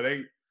 you know,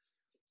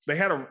 they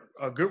had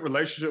a good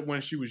relationship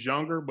when she was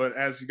younger, but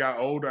as she got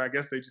older, I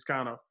guess they just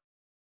kind of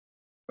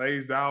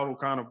phased out or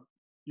kind of,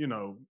 you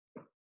know,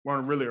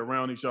 weren't really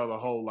around each other a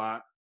whole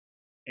lot.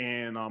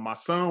 And my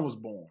son was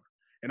born.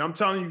 And I'm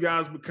telling you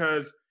guys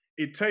because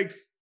it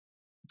takes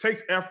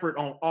effort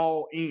on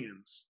all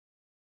ends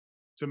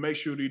to make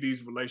sure that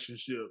these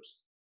relationships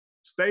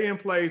stay in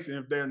place. And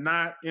if they're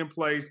not in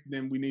place,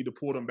 then we need to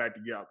pull them back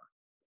together.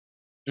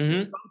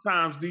 Mm-hmm.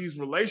 Sometimes these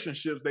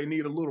relationships, they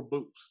need a little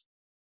boost.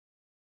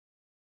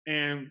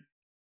 And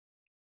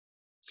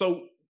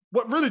so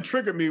what really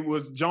triggered me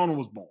was Jonah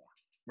was born,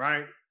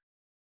 right?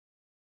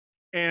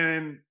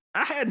 And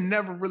I had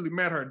never really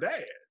met her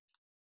dad.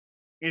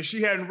 And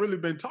she hadn't really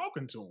been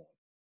talking to him.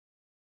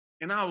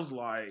 And I was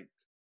like,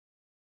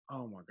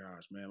 oh my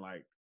gosh, man,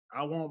 like,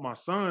 I want my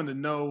son to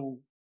know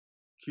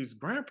his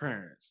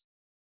grandparents.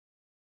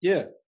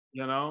 Yeah.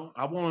 You know,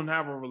 I want him to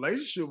have a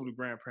relationship with the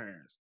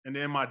grandparents. And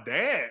then my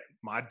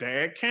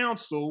dad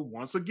counseled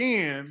once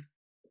again,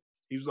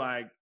 he was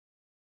like,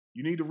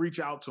 you need to reach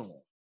out to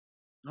him.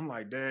 And I'm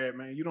like, Dad,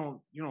 man, you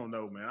don't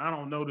know, man. I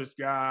don't know this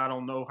guy. I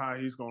don't know how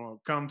he's going to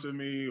come to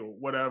me or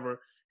whatever.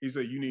 He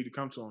said, you need to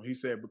come to him. He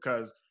said,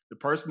 because the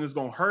person that's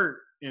going to hurt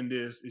in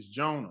this is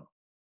Jonah.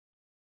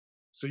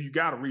 So you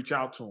got to reach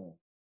out to him.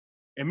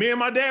 And me and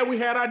my dad, we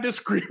had our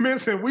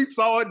disagreements and we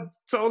saw it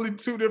totally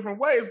two different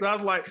ways. I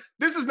was like,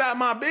 this is not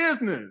my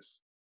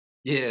business.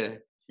 Yeah.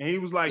 And he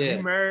was like,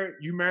 you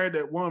married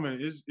that woman.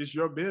 It's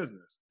your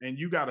business. And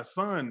you got a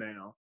son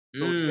now.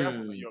 So it's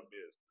definitely your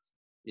business.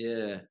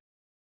 Yeah.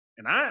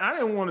 And I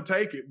didn't want to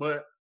take it,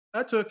 but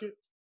I took it.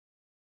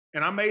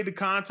 And I made the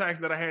contacts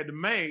that I had to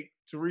make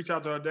to reach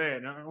out to her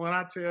dad. Now, when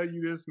I tell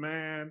you this,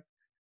 man,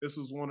 this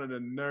was one of the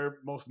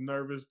most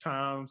nervous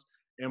times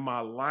in my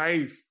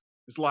life.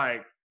 It's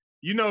like,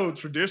 you know,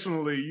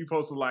 traditionally, you're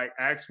supposed to like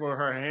ask for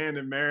her hand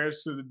in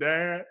marriage to the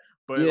dad,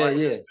 but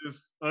it's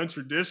just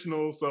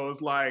untraditional. So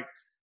it's like,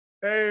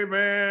 hey,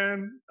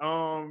 man,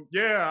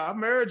 I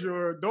married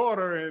your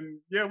daughter, and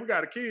yeah, we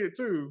got a kid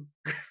too.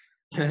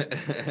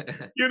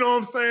 You know what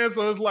I'm saying?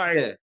 So it's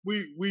like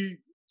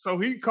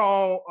so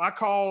I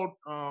called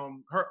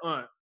her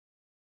aunt.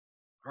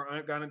 Her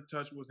aunt got in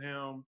touch with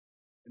him,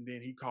 and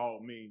then he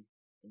called me,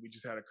 and we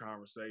just had a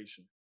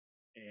conversation.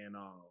 And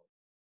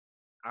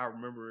I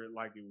remember it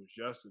like it was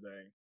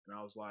yesterday, and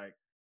I was like,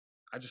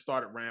 I just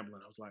started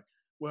rambling. I was like,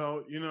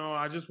 well, you know,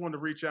 I just wanted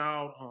to reach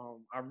out.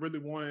 I really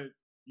wanted,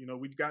 you know,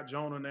 we got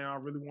Jonah now. I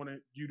really wanted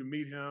you to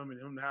meet him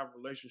and him to have a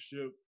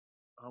relationship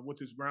with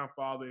his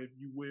grandfather, if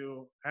you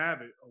will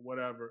have it or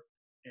whatever.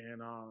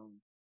 And,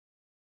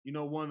 you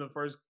know, one of the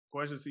first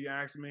questions he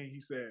asked me, he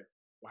said,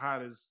 well, how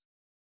does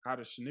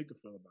Shanika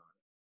feel about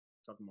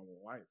it? Talking about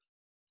my wife.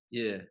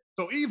 Yeah.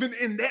 So even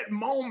in that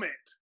moment,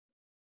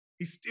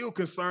 he's still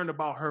concerned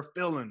about her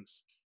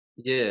feelings.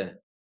 Yeah.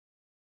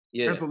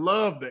 Yeah. There's a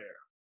love there.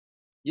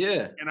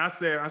 Yeah. And I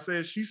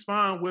said, she's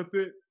fine with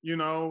it. You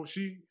know,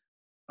 she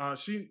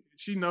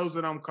knows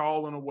that I'm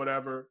calling or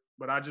whatever,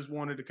 but I just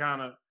wanted to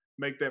kind of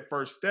make that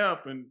first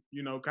step and,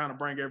 you know, kind of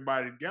bring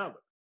everybody together.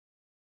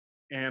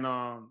 And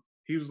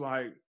he was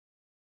like,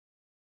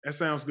 that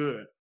sounds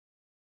good.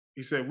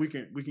 He said, we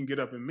can get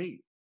up and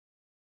meet.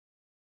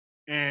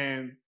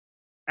 And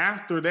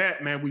after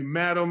that, man, we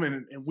met him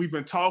and we've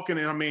been talking.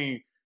 And I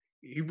mean,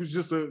 he was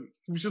just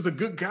a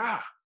good guy.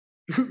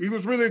 He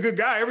was really a good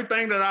guy.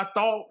 Everything that I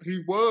thought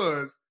he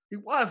was, he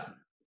wasn't.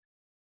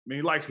 I mean,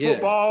 he likes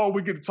football.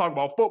 We get to talk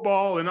about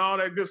football and all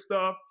that good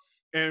stuff.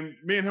 And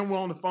me and him were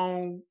on the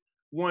phone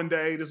one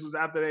day. This was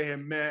after they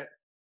had met.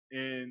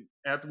 And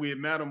after we had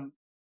met him,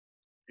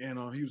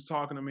 and he was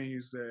talking to me,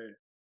 he said,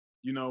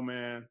 you know,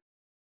 man,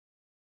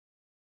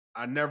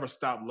 I never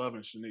stopped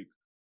loving Shanika.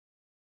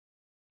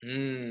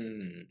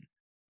 And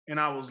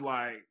I was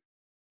like,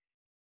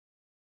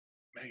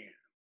 man,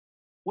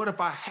 what if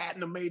I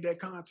hadn't have made that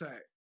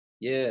contact?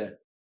 Yeah.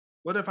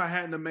 What if I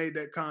hadn't have made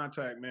that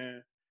contact,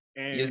 man?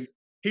 And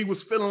he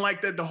was feeling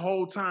like that the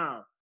whole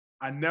time.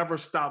 I never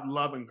stopped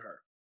loving her.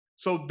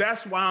 So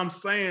that's why I'm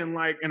saying,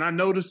 like, and I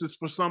know this is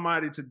for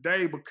somebody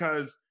today,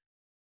 because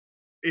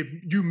if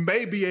you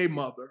may be a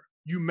mother,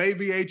 you may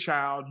be a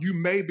child, you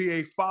may be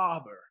a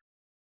father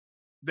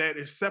that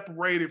is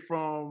separated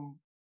from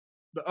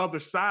the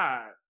other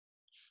side,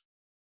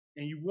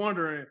 and you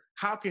wondering,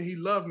 how can he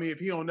love me if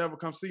he don't never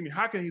come see me?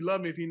 How can he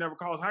love me if he never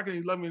calls? How can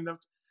he love me?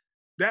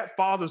 That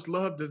father's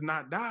love does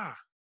not die.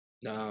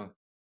 No.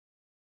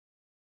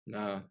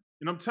 And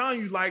I'm telling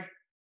you, like,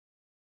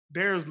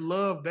 there's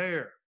love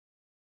there.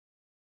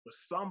 But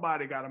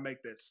somebody got to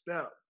make that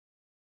step.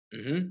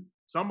 Mm-hmm.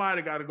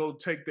 Somebody got to go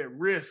take that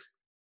risk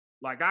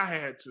like I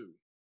had to.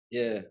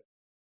 Yeah.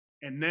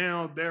 And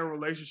now their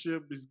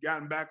relationship has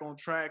gotten back on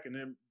track,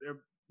 and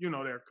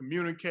they're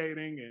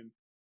communicating. And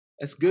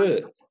that's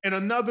good. And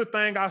another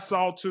thing I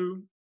saw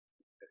too,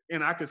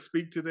 and I could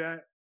speak to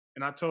that,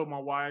 and I told my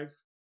wife,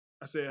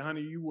 I said,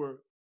 honey, you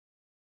were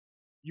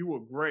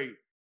great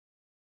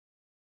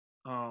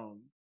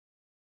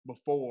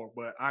before,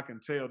 but I can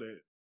tell that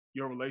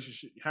your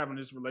relationship, having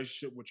this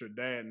relationship with your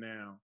dad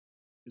now,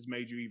 has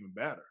made you even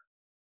better.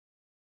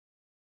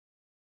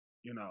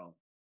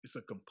 It's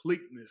a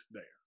completeness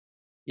there.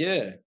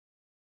 Yeah.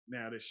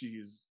 Now that she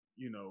is,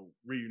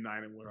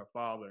 reuniting with her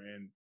father,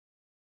 and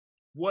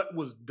what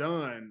was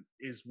done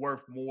is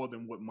worth more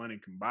than what money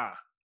can buy.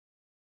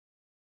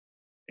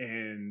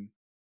 And,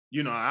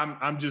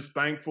 I'm just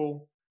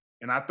thankful,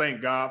 and I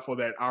thank God for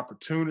that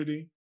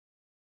opportunity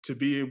to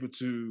be able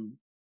to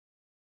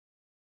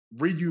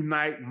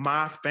reunite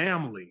my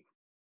family.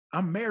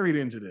 I'm married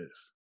into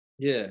this.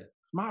 Yeah.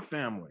 It's my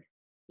family.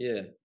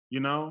 Yeah.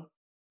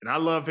 And I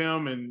love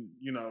him, and,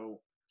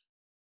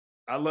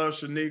 I love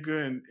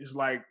Shanika, and it's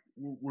like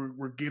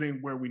we're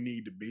getting where we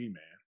need to be,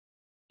 man.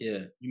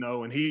 Yeah.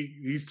 And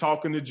he's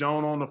talking to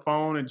Jonah on the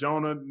phone, and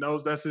Jonah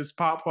knows that's his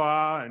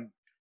papa, and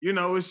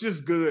it's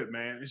just good,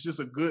 man. It's just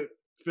a good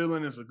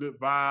feeling. It's a good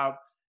vibe,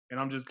 and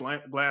I'm just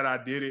glad I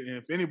did it. And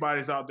if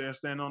anybody's out there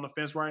standing on the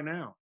fence right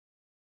now,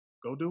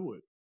 go do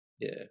it.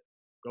 Yeah.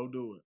 Go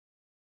do it.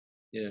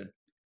 Yeah,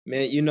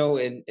 man.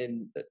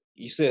 And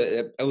you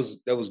said that was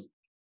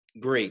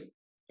great.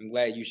 I'm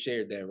glad you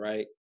shared that,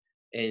 right?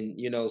 And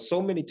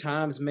so many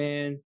times,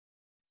 man,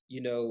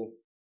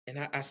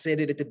 and I said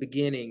it at the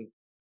beginning,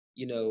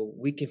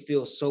 we can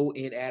feel so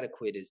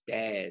inadequate as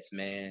dads,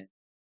 man,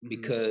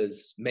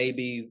 because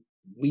maybe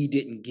we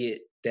didn't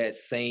get that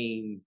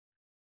same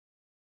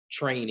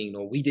training,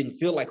 or we didn't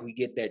feel like we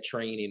get that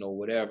training or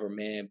whatever,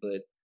 man.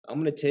 But I'm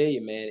gonna tell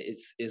you, man,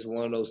 it's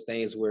one of those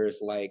things where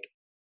it's like,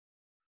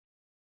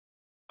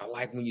 I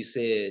like when you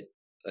said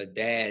a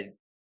dad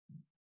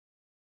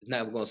is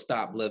not gonna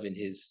stop loving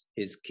his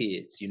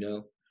kids,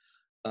 man,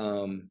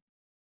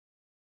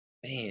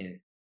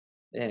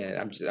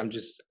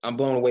 I'm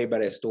blown away by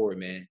that story,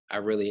 man. I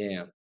really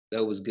am.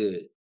 That was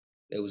good.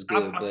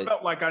 I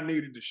felt like I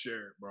needed to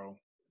share it, bro.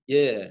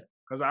 Yeah.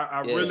 Because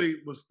I really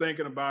was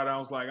thinking about it. I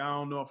was like, I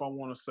don't know if I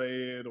want to say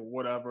it or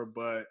whatever,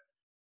 but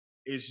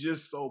it's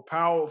just so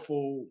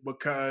powerful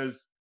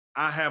because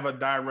I have a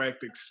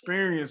direct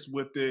experience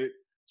with it.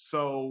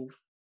 So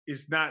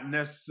it's not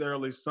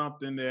necessarily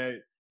something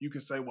that you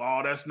can say,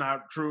 well, that's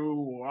not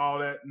true or all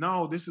that.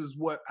 No, this is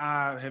what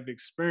I have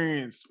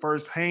experienced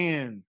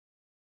firsthand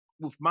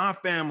with my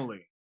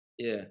family.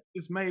 Yeah.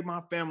 It's made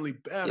my family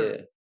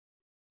better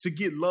to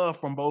get love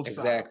from both sides.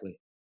 Exactly.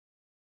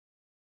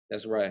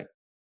 That's right.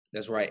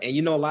 That's right.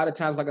 And a lot of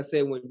times, like I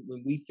said, when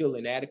we feel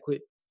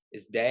inadequate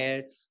as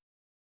dads,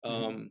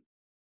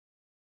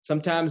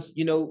 sometimes,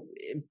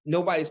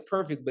 nobody's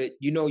perfect, but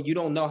you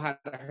don't know how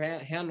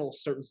to handle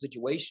certain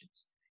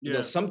situations.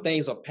 Some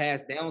things are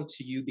passed down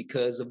to you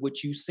because of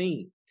what you've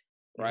seen,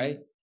 right?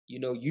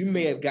 You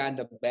may have gotten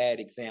a bad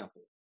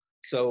example.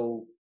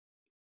 So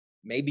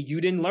maybe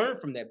you didn't learn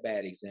from that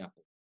bad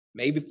example.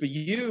 Maybe for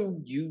you,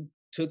 you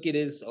took it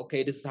as,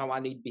 okay, this is how I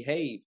need to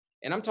behave.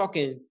 And I'm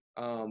talking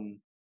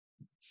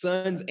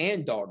sons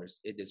and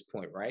daughters at this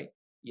point, right?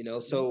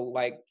 So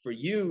like for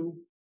you,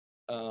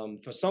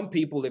 for some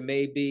people, it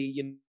may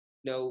be,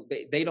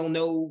 they don't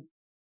know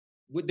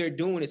what they're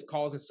doing is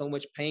causing so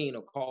much pain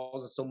or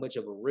causing so much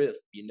of a rift,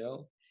 Yeah.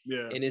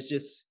 And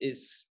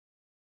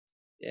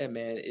yeah,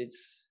 man,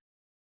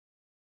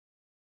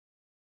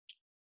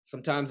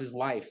 sometimes it's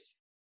life,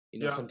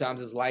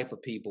 sometimes it's life for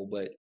people,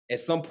 but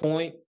at some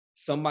point,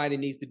 somebody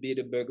needs to be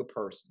the bigger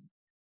person,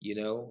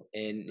 and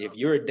if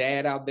you're a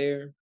dad out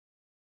there,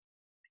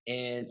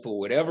 and for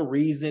whatever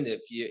reason,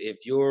 if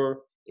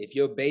your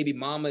baby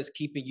mama is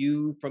keeping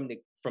you from the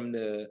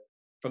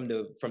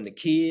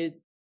kid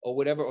or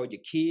whatever, or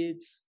your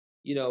kids,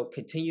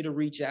 continue to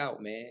reach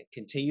out, man.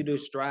 Continue to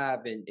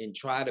strive and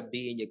try to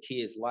be in your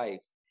kids'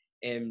 life.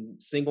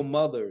 And single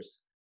mothers,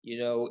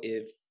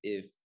 if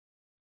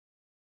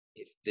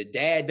the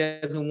dad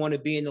doesn't want to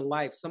be in the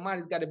life,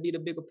 somebody's got to be the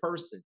bigger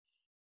person,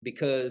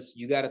 because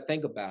you got to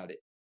think about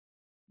it.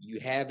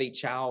 You have a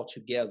child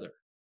together.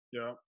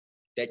 Yeah.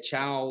 That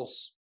child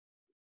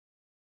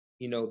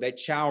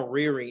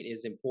rearing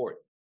is important,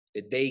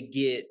 that they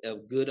get a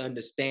good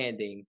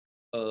understanding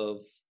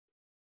of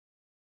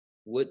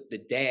what the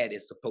dad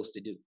is supposed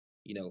to do.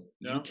 You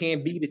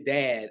can't be the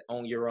dad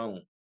on your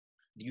own.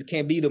 You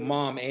can't be the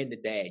mom and the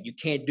dad. You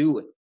can't do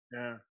it.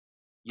 Yeah.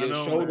 Your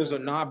shoulders are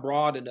not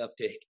broad enough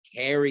to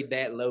carry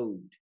that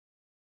load.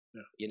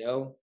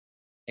 Yeah.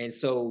 And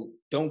so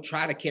don't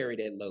try to carry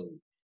that load.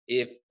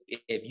 If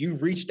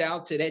you've reached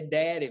out to that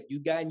dad, if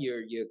you've gotten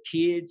your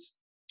kids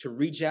to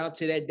reach out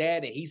to that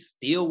dad and he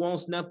still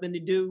wants nothing to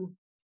do,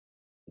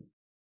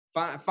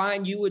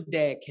 find you a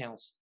dad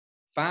counselor.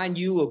 Find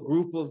you a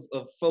group of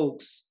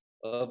folks,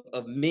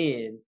 of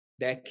men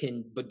that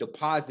can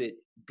deposit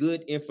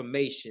good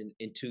information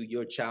into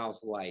your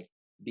child's life,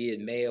 be it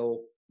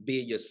male,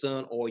 be it your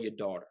son or your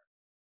daughter.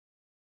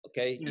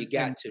 Okay? You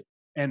got to.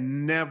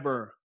 and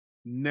never,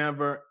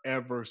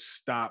 ever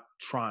stop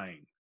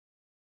trying.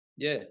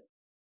 Yeah.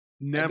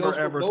 Never,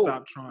 ever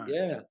stop trying.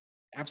 Yeah,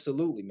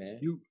 absolutely, man.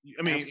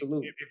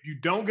 Absolutely. If you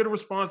don't get a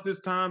response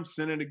this time,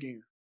 send it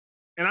again.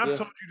 And I've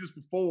told you this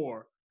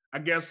before, I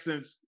guess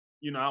since,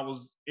 I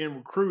was in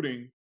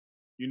recruiting,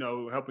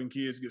 helping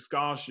kids get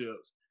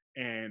scholarships.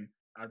 And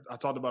I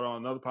talked about it on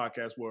another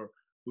podcast where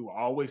we were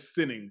always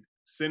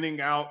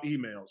sending out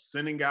emails,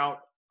 sending out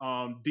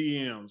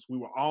DMs. We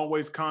were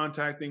always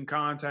contacting.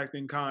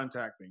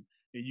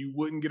 And you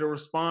wouldn't get a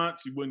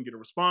response. And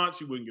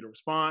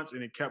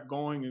it kept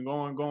going and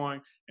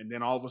going. And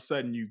then all of a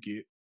sudden you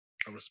get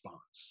a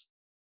response.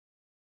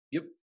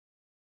 Yep.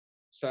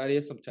 So it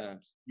is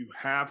sometimes. You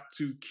have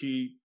to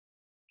keep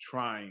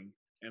trying.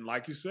 And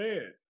like you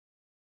said,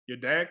 your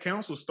dad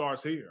counsel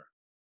starts here.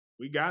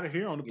 We got it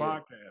here on the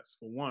podcast,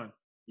 for one.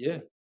 Yeah.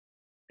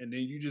 And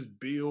then you just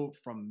build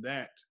from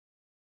that.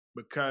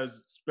 Because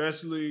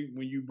especially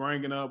when you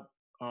bringing up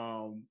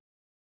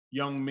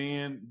young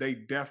men, they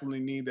definitely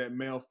need that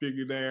male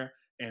figure there.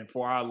 And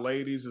for our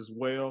ladies as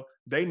well,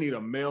 they need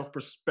a male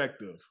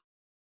perspective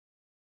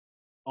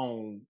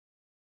on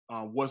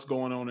what's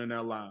going on in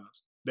their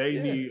lives. They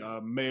need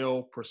a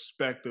male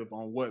perspective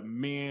on what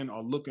men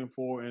are looking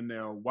for in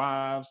their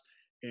wives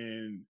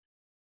and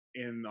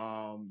in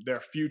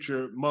their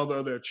future mother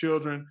of their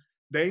children.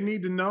 They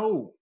need to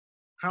know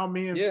how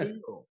men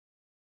feel.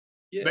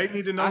 Yeah. They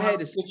need to know how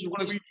they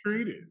want to be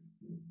treated.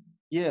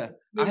 Yeah.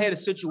 I had a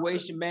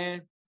situation,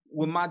 man,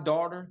 with my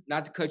daughter.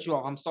 Not to cut you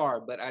off, I'm sorry,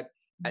 but I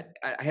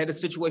had a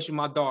situation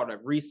with my daughter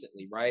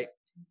recently, right?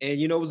 And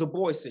it was a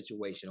boy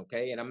situation,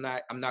 okay? And I'm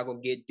not gonna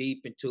get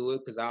deep into it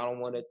because I don't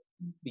want to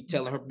be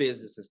telling her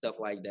business and stuff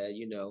like that,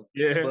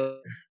 Yeah.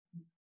 But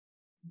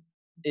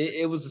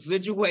it was a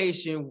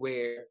situation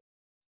where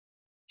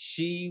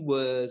she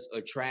was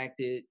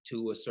attracted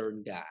to a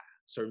certain guy,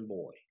 certain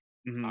boy.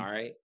 Mm-hmm. All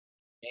right.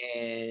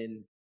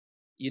 And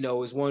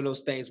it's one of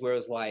those things where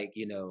it's like,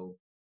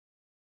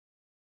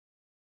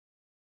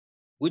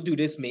 what do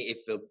this mean?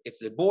 If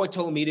the boy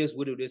told me this,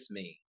 what do this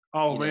mean?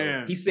 Oh,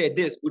 man. He said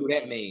this, what do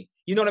that mean?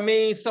 You know what I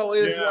mean? So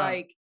it's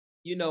like,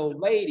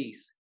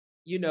 ladies,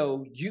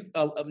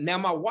 now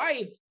my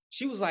wife,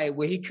 she was like,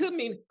 well, he could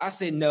mean, I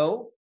said,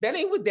 no, that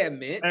ain't what that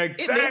meant.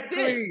 Exactly.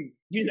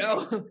 It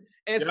meant this,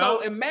 And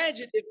so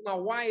imagine if my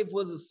wife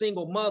was a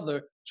single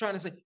mother trying to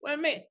say, well,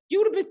 man, you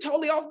would have been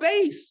totally off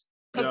base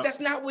because that's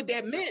not what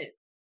that meant,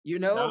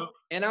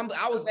 And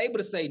I was able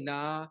to say,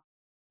 nah,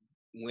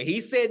 when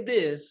he said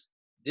this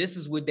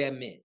is what that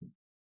meant.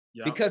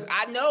 Yep. Because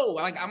I know,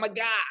 like I'm a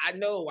guy, I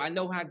know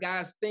how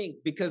guys think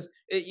because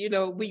we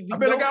I've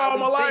been a guy all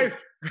my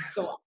life.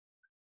 So,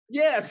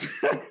 yes.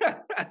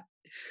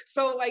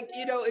 So like,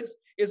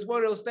 it's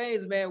one of those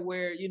things, man,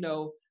 where,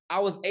 I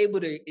was able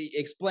to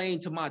explain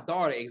to my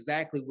daughter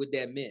exactly what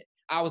that meant.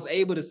 I was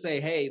able to say,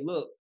 hey,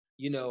 look,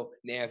 now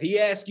if he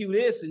asks you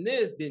this and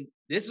this, then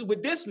this is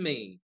what this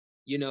means,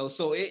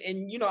 so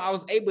I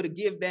was able to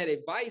give that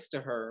advice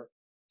to her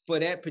for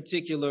that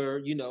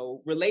particular,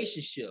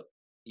 relationship,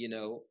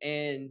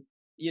 and,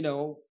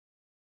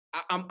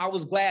 I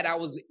was glad I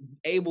was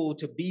able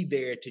to be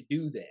there to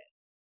do that,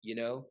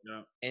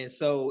 Yeah. And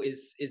so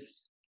it's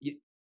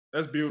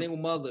that's beautiful.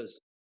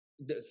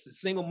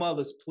 Single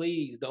mothers,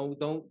 please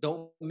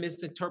don't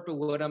misinterpret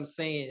what I'm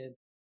saying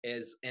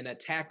as an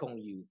attack on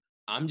you.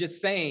 I'm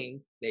just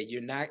saying that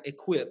you're not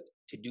equipped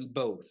to do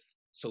both.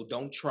 So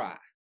don't try.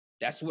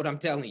 That's what I'm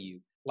telling you.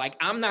 Like,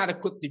 I'm not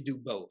equipped to do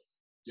both.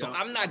 So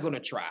I'm not going to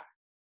try.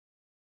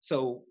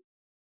 So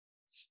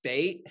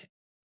stay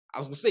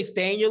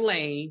in your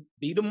lane,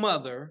 be the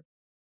mother.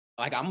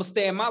 Like, I'm going to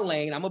stay in my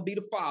lane. I'm going to be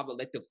the father.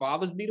 Let the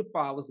fathers be the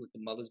fathers. Let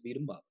the mothers be the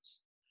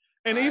mothers.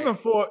 And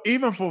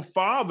even for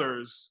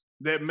fathers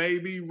that may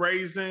be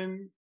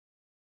raising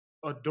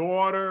a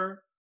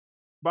daughter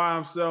by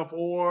himself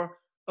or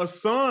a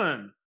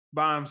son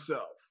by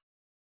himself,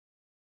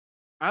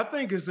 I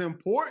think it's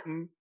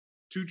important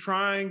to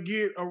try and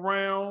get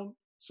around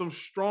some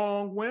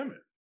strong women.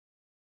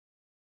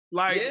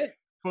 Like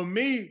for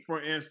me,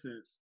 for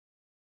instance,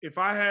 if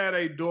I had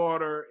a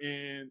daughter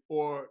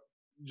or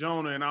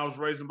Jonah and I was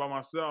raising by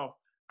myself,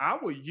 I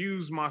would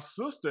use my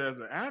sister as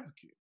an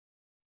advocate.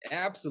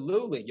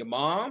 Absolutely. Your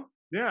mom?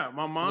 Yeah,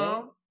 my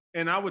mom.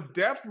 Yeah. And I would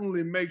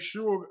definitely make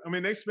sure,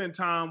 they spend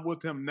time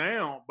with him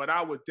now, but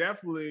I would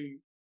definitely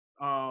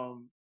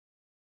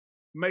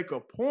make a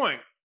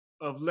point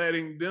of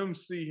letting them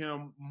see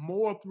him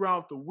more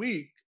throughout the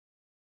week,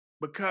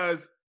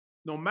 because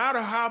no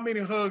matter how many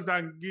hugs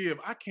I can give,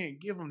 I can't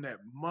give them that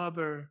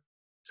mother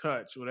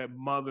touch or that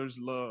mother's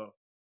love.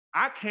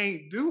 I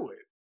can't do it.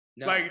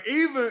 No. Like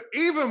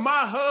even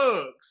my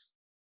hugs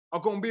are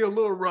going to be a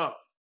little rough.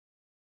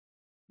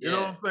 You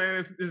know what I'm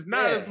saying? It's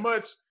not as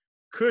much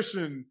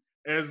cushion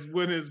as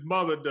when his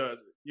mother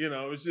does it.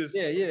 It's just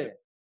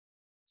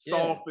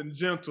soft and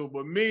gentle.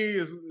 But me,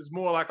 it's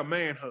more like a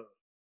man hug.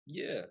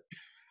 Yeah.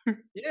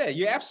 Yeah,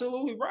 you're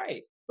absolutely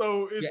right.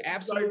 So you're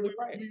absolutely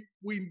right.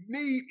 We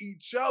need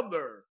each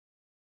other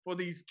for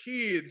these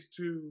kids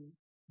to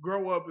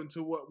grow up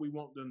into what we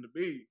want them to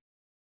be.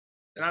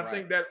 And I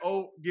think that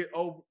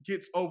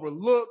gets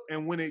overlooked.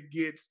 And when it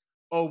gets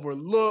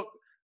overlooked,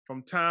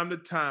 from time to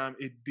time,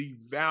 it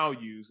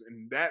devalues.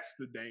 And that's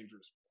the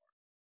dangerous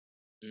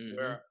part. Mm-hmm.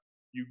 Where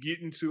you get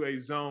into a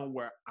zone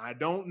where I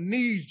don't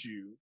need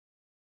you.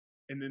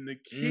 And then the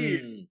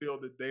kids feel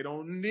that they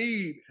don't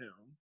need him.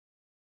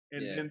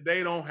 And then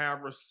they don't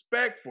have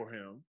respect for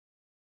him.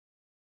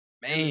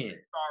 Man. And they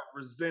start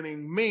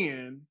resenting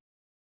men.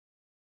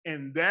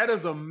 And that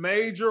is a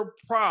major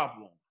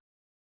problem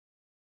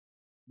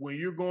when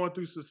you're going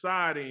through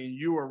society and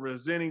you are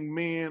resenting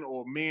men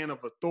or men of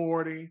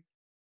authority.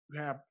 You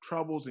have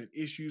troubles and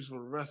issues for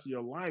the rest of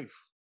your life.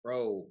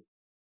 Bro,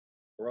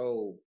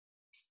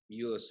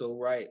 you are so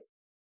right.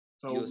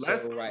 You're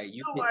so right.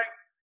 Like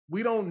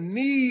we don't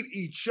need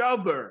each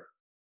other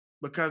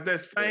because that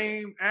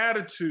same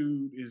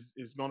attitude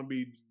is going to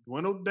be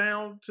dwindled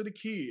down to the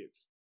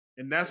kids.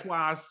 And that's why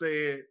I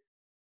said,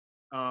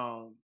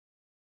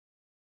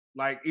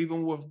 like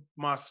even with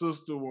my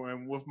sister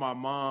and with my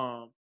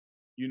mom,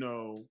 you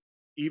know,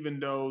 even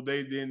though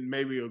they didn't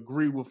maybe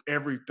agree with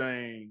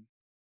everything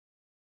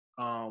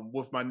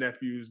with my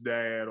nephew's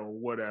dad or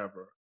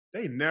whatever,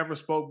 they never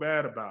spoke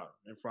bad about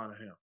him in front of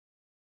him.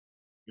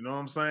 You know what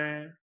I'm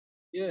saying?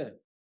 Yeah.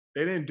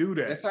 They didn't do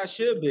that. That's how it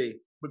should be.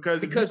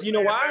 Because you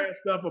know why? Bad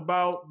stuff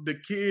about the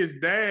kid's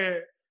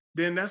dad,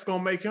 then that's going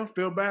to make him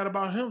feel bad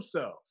about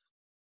himself.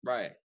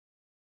 Right.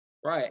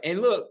 And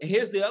look,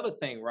 here's the other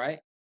thing, right?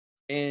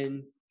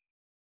 And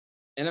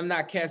I'm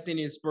not casting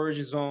any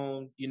aspersions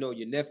on, you know,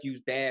 your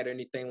nephew's dad or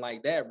anything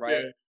like that,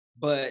 right? Yeah.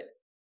 But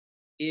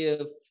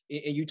and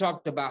you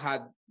talked about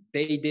how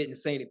they didn't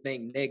say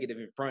anything negative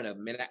in front of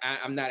him, and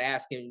I'm not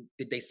asking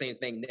did they say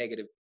anything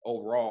negative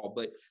overall,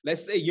 but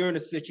let's say you're in a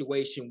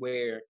situation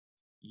where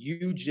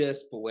you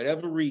just, for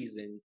whatever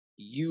reason,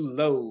 you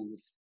loathe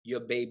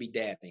your baby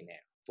daddy now.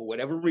 For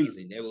whatever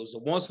reason. There was a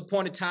once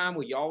upon a time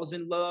where y'all was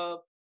in love,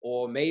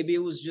 or maybe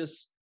it was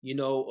just, you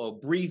know, a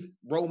brief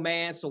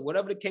romance or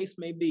whatever the case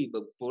may be.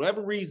 But for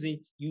whatever reason,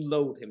 you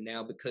loathe him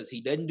now because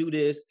he doesn't do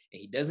this, and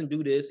he doesn't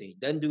do this, and he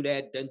doesn't do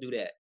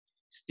that.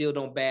 Still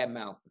don't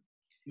badmouth him.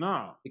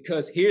 No.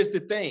 Because here's the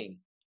thing.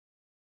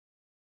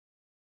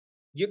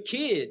 Your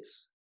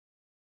kids,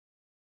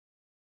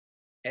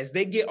 as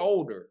they get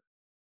older,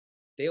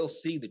 they'll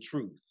see the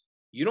truth.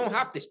 You don't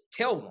have to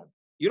tell them.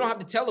 You don't have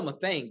to tell them a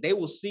thing. They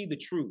will see the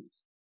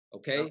truth,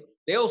 okay? Yep.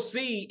 They'll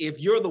see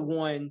if you're the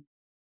one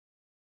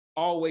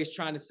always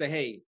trying to say,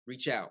 hey,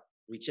 reach out,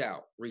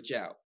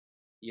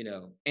 you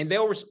know, and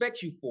they'll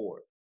respect you for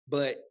it.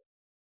 But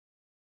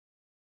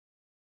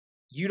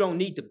you don't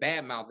need to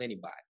badmouth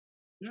anybody.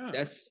 Yeah.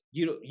 That's,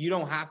 you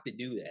don't have to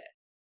do that,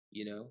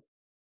 you know?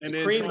 And the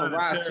then cream will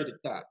rise to the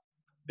top.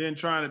 Then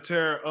trying to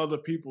tear other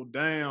people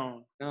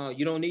down. No,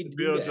 you don't need to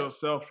build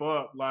yourself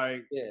up.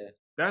 Like,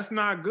 that's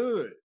not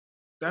good.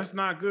 That's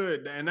not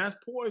good. And that's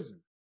poison.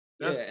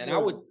 That's poison. And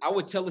I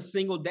would tell a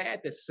single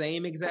dad the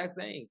same exact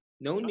thing.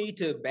 No need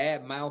to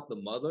badmouth the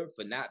mother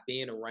for not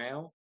being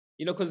around.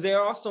 You know, because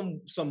there are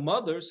some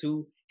mothers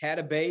who had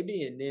a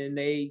baby and then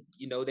they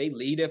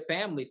leave their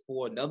families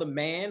for another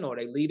man, or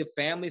they leave their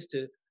families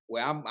to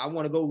where I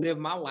want to go live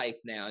my life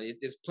now.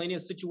 There's plenty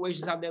of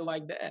situations out there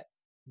like that.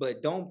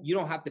 But you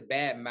don't have to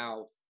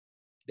badmouth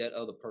that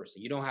other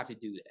person. You don't have to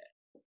do that.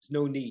 There's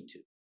no need to.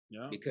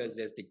 Yeah. Because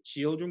as the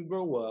children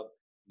grow up,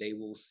 they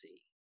will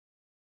see.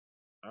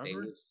 I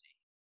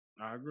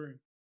agree.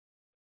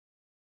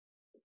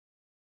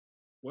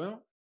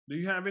 Well, do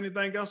you have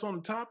anything else on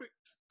the topic?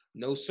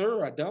 No,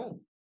 sir, I don't.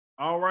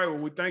 All right. Well,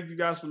 we thank you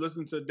guys for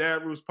listening to the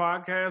Dad Rules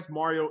Podcast.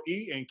 Mario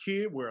E. and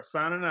Kid, we're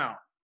signing out.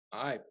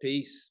 All right.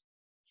 Peace.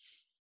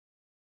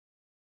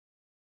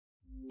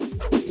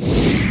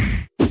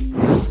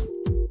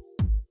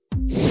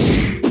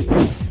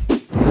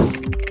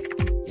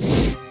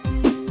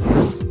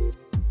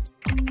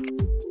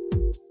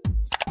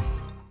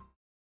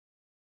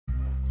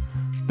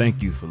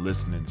 Thank you for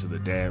listening to the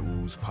Dad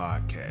Rules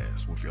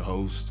Podcast with your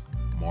hosts,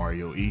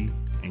 Mario E.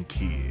 and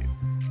Kid.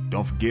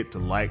 Don't forget to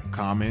like,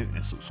 comment,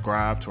 and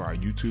subscribe to our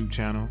YouTube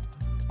channel.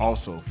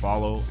 Also,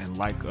 follow and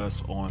like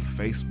us on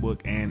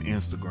Facebook and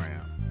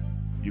Instagram.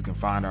 You can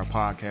find our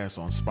podcast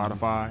on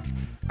Spotify,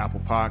 Apple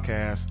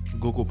Podcasts,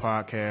 Google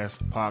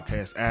Podcasts,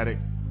 Podcast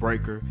Addict,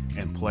 Breaker,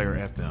 and Player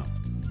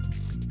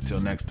FM. Till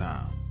next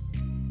time.